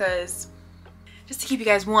vlog, because just to keep you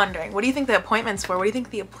guys wondering, what do you think the appointment's for? What do you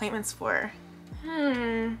think the appointment's for?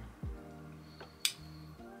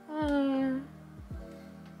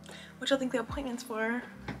 What y'all think the appointment's for?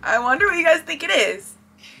 I wonder what you guys think it is.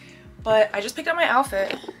 But I just picked up my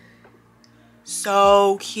outfit.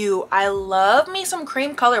 So cute. I love me some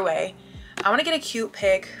cream colorway. I want to get a cute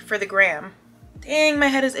pic for the gram. Dang, my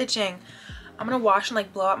head is itching. I'm gonna wash and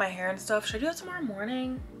like blow out my hair and stuff. Should I do that tomorrow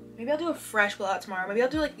morning? Maybe I'll do a fresh blowout tomorrow. Maybe I'll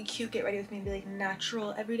do like a cute get ready with me and be like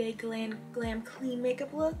natural, everyday glam clean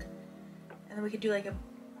makeup look. And then we could do like a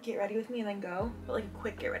get ready with me and then go. But like a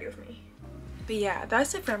quick get ready with me. But yeah,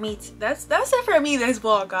 that's it for me. That's it for me this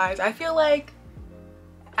vlog, guys. I feel like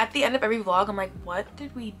at the end of every vlog, I'm like, what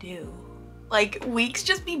did we do? Like, weeks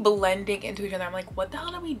just be blending into each other. I'm like, what the hell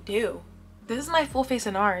did we do? This is my full face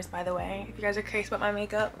in ours, by the way. If you guys are curious about my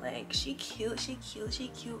makeup, like, she cute, she cute, she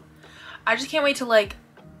cute. I just can't wait to like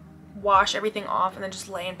wash everything off and then just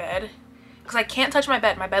lay in bed, because I can't touch my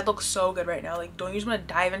bed. My bed looks so good right now. Like, don't you just want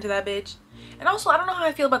to dive into that bitch? And also, I don't know how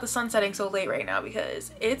I feel about the sun setting so late right now,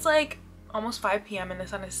 because it's like almost 5 p.m. and the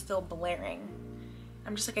sun is still blaring.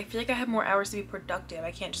 I'm just like, I feel like I have more hours to be productive. I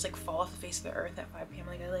can't just like fall off the face of the earth at 5 p.m.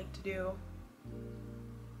 like I like to do.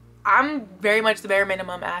 I'm very much the bare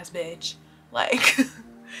minimum ass bitch. Like,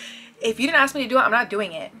 if you didn't ask me to do it, I'm not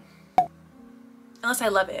doing it. Unless I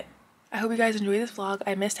love it. I hope you guys enjoy this vlog.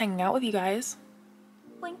 I missed hanging out with you guys.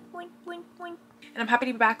 Blink, blink, blink, blink. And I'm happy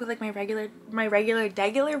to be back with like my regular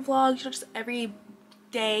vlogs, you know, just every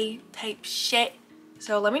day type shit.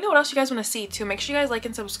 So let me know what else you guys want to see too. Make sure you guys like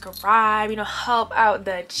and subscribe, you know, help out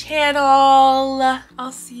the channel.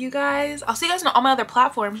 I'll see you guys on all my other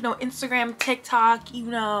platforms, you know, Instagram, TikTok, you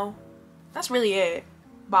know. That's really it.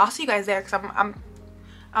 But I'll see you guys there, because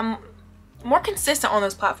I'm more consistent on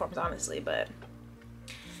those platforms, honestly. But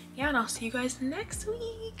yeah, and I'll see you guys next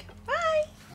week.